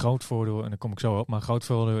 En het groot voordeel, en daar kom ik zo op, maar het groot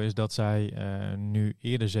voordeel is dat zij nu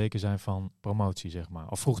eerder zeker zijn van promotie, zeg maar.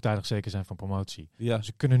 Of vroegtijdig zeker zijn van promotie. Ja.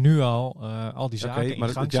 Ze kunnen nu al die zaken in gang zetten.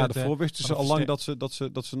 Maar het jaar daarvoor wisten ze al lang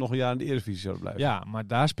dat ze nog een jaar in de Eredivisie zouden blijven. Ja, maar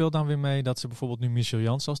daar speelt dan weer mee dat ze bijvoorbeeld nu Michel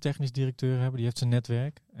Jans als technisch directeur hebben. Die heeft zijn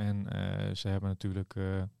netwerk. En ze hebben natuurlijk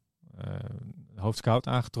hoofdscout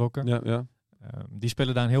aangetrokken. Ja. Die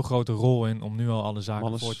spelen daar een heel grote rol in om nu al alle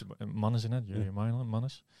zaken voor te... Mannes in het,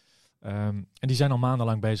 Mannes. En die zijn al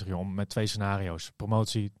maandenlang bezig om met 2 scenario's.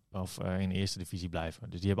 Promotie of in de eerste divisie blijven.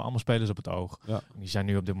 Dus die hebben allemaal spelers op het oog. Ja. Die zijn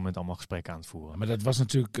nu op dit moment allemaal gesprekken aan het voeren. Maar dat was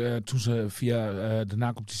natuurlijk toen ze via de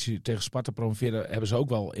nacompetitie tegen Sparta promoveerden, hebben ze ook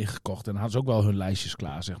wel ingekocht. En hadden ze ook wel hun lijstjes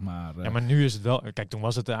klaar, zeg maar. Ja, maar nu is het wel... Kijk, toen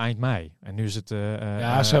was het eind mei. En nu is het... ze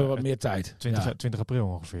hebben wat meer tijd. 20 april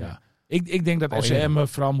ongeveer. Ja. Ik denk dat FCM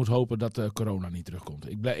vooral moet hopen dat corona niet terugkomt.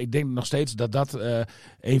 Ik denk nog steeds dat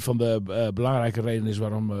een van de belangrijke redenen is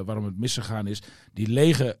waarom het misgegaan is. Die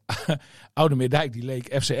lege Oude Meerdijk, die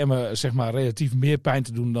leek FCM zeg maar relatief meer pijn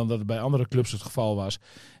te doen dan dat het bij andere clubs het geval was.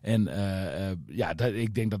 En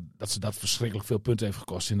ik denk dat ze dat verschrikkelijk veel punten heeft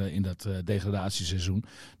gekost in dat degradatieseizoen.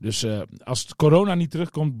 Dus als het corona niet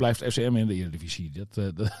terugkomt, blijft FCM in de Eredivisie.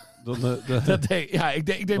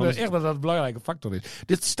 Ik denk dat echt dat een belangrijke factor is.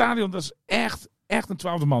 Dit stadion, dat is echt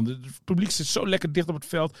een 12e man. Het publiek zit zo lekker dicht op het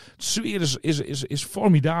veld. De sfeer is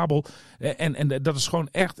formidabel. En dat is gewoon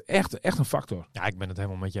echt een factor. Ja, ik ben het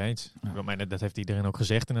helemaal met je eens. Ja. Dat heeft iedereen ook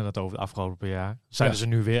gezegd inderdaad over het afgelopen jaar. Zeiden ze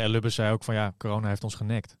nu weer. En Lubbers zei ook van corona heeft ons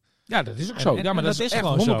genekt. Ja, dat is ook zo. Maar dat is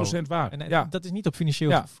echt 100% waar. En dat is niet op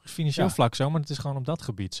financieel vlak zo, maar het is gewoon op dat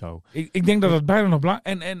gebied zo. Ik denk dat het bijna nog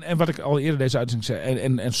belangrijk is. En wat ik al eerder deze uitzending zei,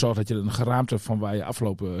 en zorg dat je een geraamte van waar je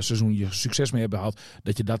afgelopen seizoen je succes mee hebt behaald,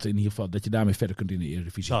 dat je dat in ieder geval, dat je daarmee verder kunt in de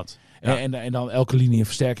Eredivisie. En dan elke linie een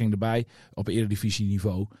versterking erbij op Eredivisie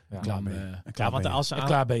niveau. Klaar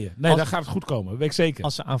ben je. Nee, dan gaat het goed komen, weet ik zeker.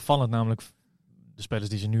 Als ze aanvallend namelijk de spelers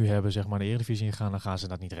die ze nu hebben, zeg maar, de Eredivisie ingaan, dan gaan ze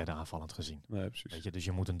dat niet redden aanvallend gezien. Nee, precies. Weet je, dus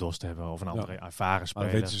je moet een Dost hebben of een andere ervaren speler.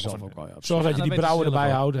 Maar dat weten ze zelf ook al. Ja, zorg dat je die Brouwer erbij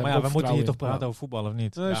houdt. Maar ja, we moeten hier toch praten over voetbal of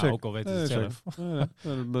niet? Nee, Ook al weten ze het zelf.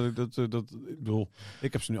 Ik bedoel,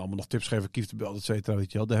 ik heb ze nu allemaal nog tips gegeven, kieftenbel, et cetera,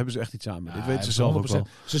 weet je wel. Daar hebben ze echt iets aan. Dit weten ze zelf ook wel.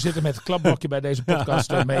 Ze zitten met het klapblokje bij deze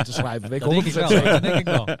podcast mee te schrijven. Weet dat denk ik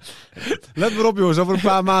wel. Let maar op, jongens, over een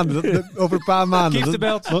paar maanden.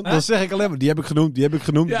 Dan zeg ik alleen maar, die heb ik genoemd.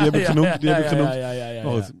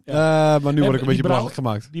 Maar nu word ik een beetje belachelijk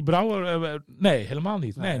gemaakt. Die Brouwer, nee, helemaal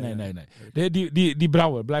niet. Nee. Die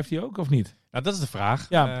Brouwer, blijft hij ook of niet? Nou, dat is de vraag.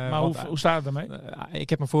 Ja, maar hoe staat het ermee? Ik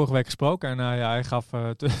heb hem vorige week gesproken en hij gaf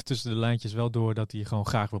tussen de lijntjes wel door dat hij gewoon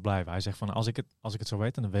graag wil blijven. Hij zegt van, als ik het zo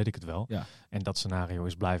weet, dan weet ik het wel. Ja. En dat scenario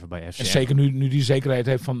is blijven bij FC. En zeker nu die zekerheid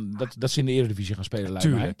heeft van dat ze in de Eredivisie gaan spelen.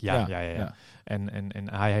 Tuurlijk, ja. En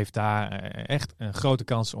hij heeft daar echt een grote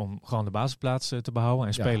kans om gewoon de basisplaats te behouden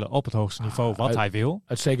en spelen op het hoogste niveau wat hij wil.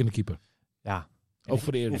 Uitstekende keeper. Ja. Ook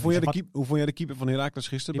voor de hoe vond jij de keeper van Heracles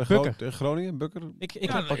gisteren bij Groningen? Bukker?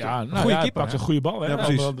 Hij pakt een goede bal. Hè? Ja,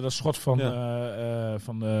 precies. Dat schot van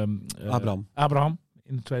Abraham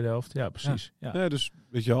in de tweede helft. Ja, precies. Ja. Dus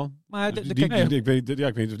weet je wel. Maar ik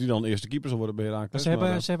weet niet of die dan eerste keeper zal worden bij Heracles. Ze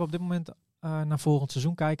hebben op dit moment naar volgend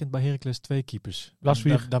seizoen kijkend bij Heracles 2 keepers.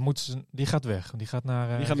 Die gaat weg. Die gaat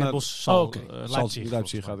naar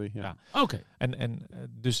Leipzig gaat hij. Ja. Oké. En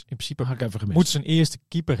dus in principe moet ze een eerste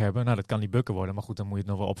keeper hebben. Nou, dat kan die Bukker worden. Maar goed, dan moet je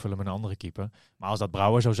het nog wel opvullen met een andere keeper. Maar als dat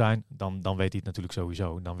Brouwer zou zijn, dan weet hij het natuurlijk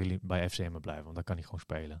sowieso. Dan wil hij bij FCM blijven, want dan kan hij gewoon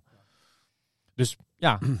spelen. Dus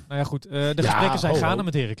ja, nou ja goed. De gesprekken zijn gaande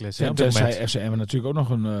met Heracles. Tenzij FCM natuurlijk ook nog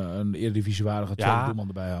een eredivisiewaardige tweede doelman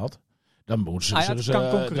erbij had. Dan moeten ze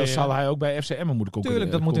dan zal hij ook bij FCM moeten concurreren.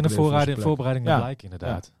 Tuurlijk, dat moet in de voorbereiding blijken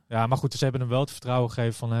inderdaad. Ja, maar goed, ze hebben hem wel het vertrouwen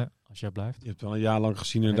gegeven van als jij blijft. Je hebt wel een jaar lang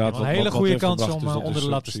gezien inderdaad. Een hele goede kans om onder de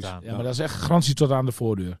lat te staan. Ja, maar dat is echt garantie tot aan de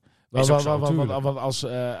voordeur. Want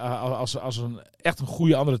als een echt een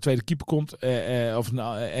goede andere tweede keeper komt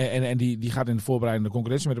en die gaat in de voorbereiding de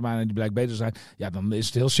concurrentie met hem aan en die blijkt beter te zijn, ja, dan is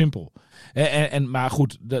het heel simpel. Maar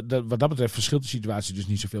goed, wat dat betreft verschilt de situatie dus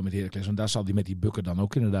niet zoveel met Heracles, want daar zal hij met die Bukker dan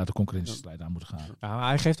ook inderdaad de concurrentiestrijd aan moeten gaan. Ja, maar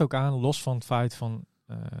hij geeft ook aan, los van het feit van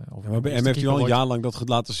maar bij hem heeft hij al een jaar lang dat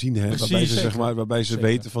laten zien, hè? Waarbij ze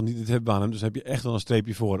weten van dit hebben we aan hem. Dus heb je echt wel een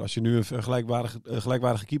streepje voor. Als je nu een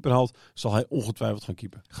gelijkwaardige keeper haalt, zal hij ongetwijfeld gaan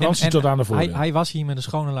keeper. Garantie tot aan de voordeur. Hij was hier met een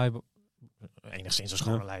schone lei. Enigszins een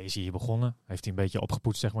schone lei is hij hier begonnen. Heeft hij een beetje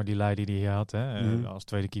opgepoetst, zeg maar, die lei die hij hier had. Hè? Als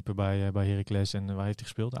tweede keeper bij Heracles. En waar heeft hij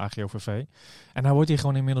gespeeld? AGOVV. En hij wordt hier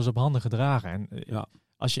gewoon inmiddels op handen gedragen. En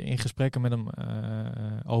als je in gesprekken met hem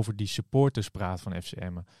over die supporters praat van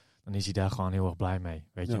FCM, dan is hij daar gewoon heel erg blij mee.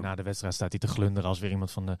 Weet je, na de wedstrijd staat hij te glunderen als weer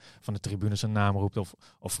iemand van de tribune zijn naam roept of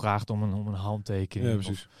vraagt om een handtekening. Ja,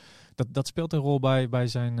 precies. Dat speelt een rol bij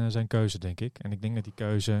zijn keuze, denk ik. En ik denk dat die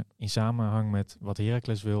keuze in samenhang met wat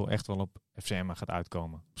Heracles wil echt wel op FCM gaat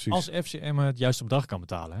uitkomen. Precies. Als FCM het juiste bedrag kan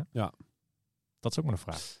betalen. Hè? Ja. Dat is ook maar een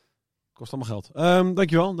vraag. Kost allemaal geld.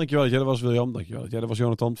 Dankjewel dat jij er was, William. Dankjewel dat jij er was,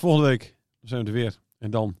 Jonathan. Volgende week zijn we er weer.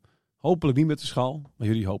 En dan hopelijk niet met de schaal, maar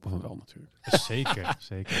jullie hopen van wel natuurlijk. Zeker,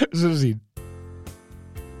 zeker. Zullen we zien.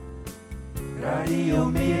 Radio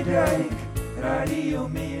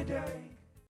Meerdijk.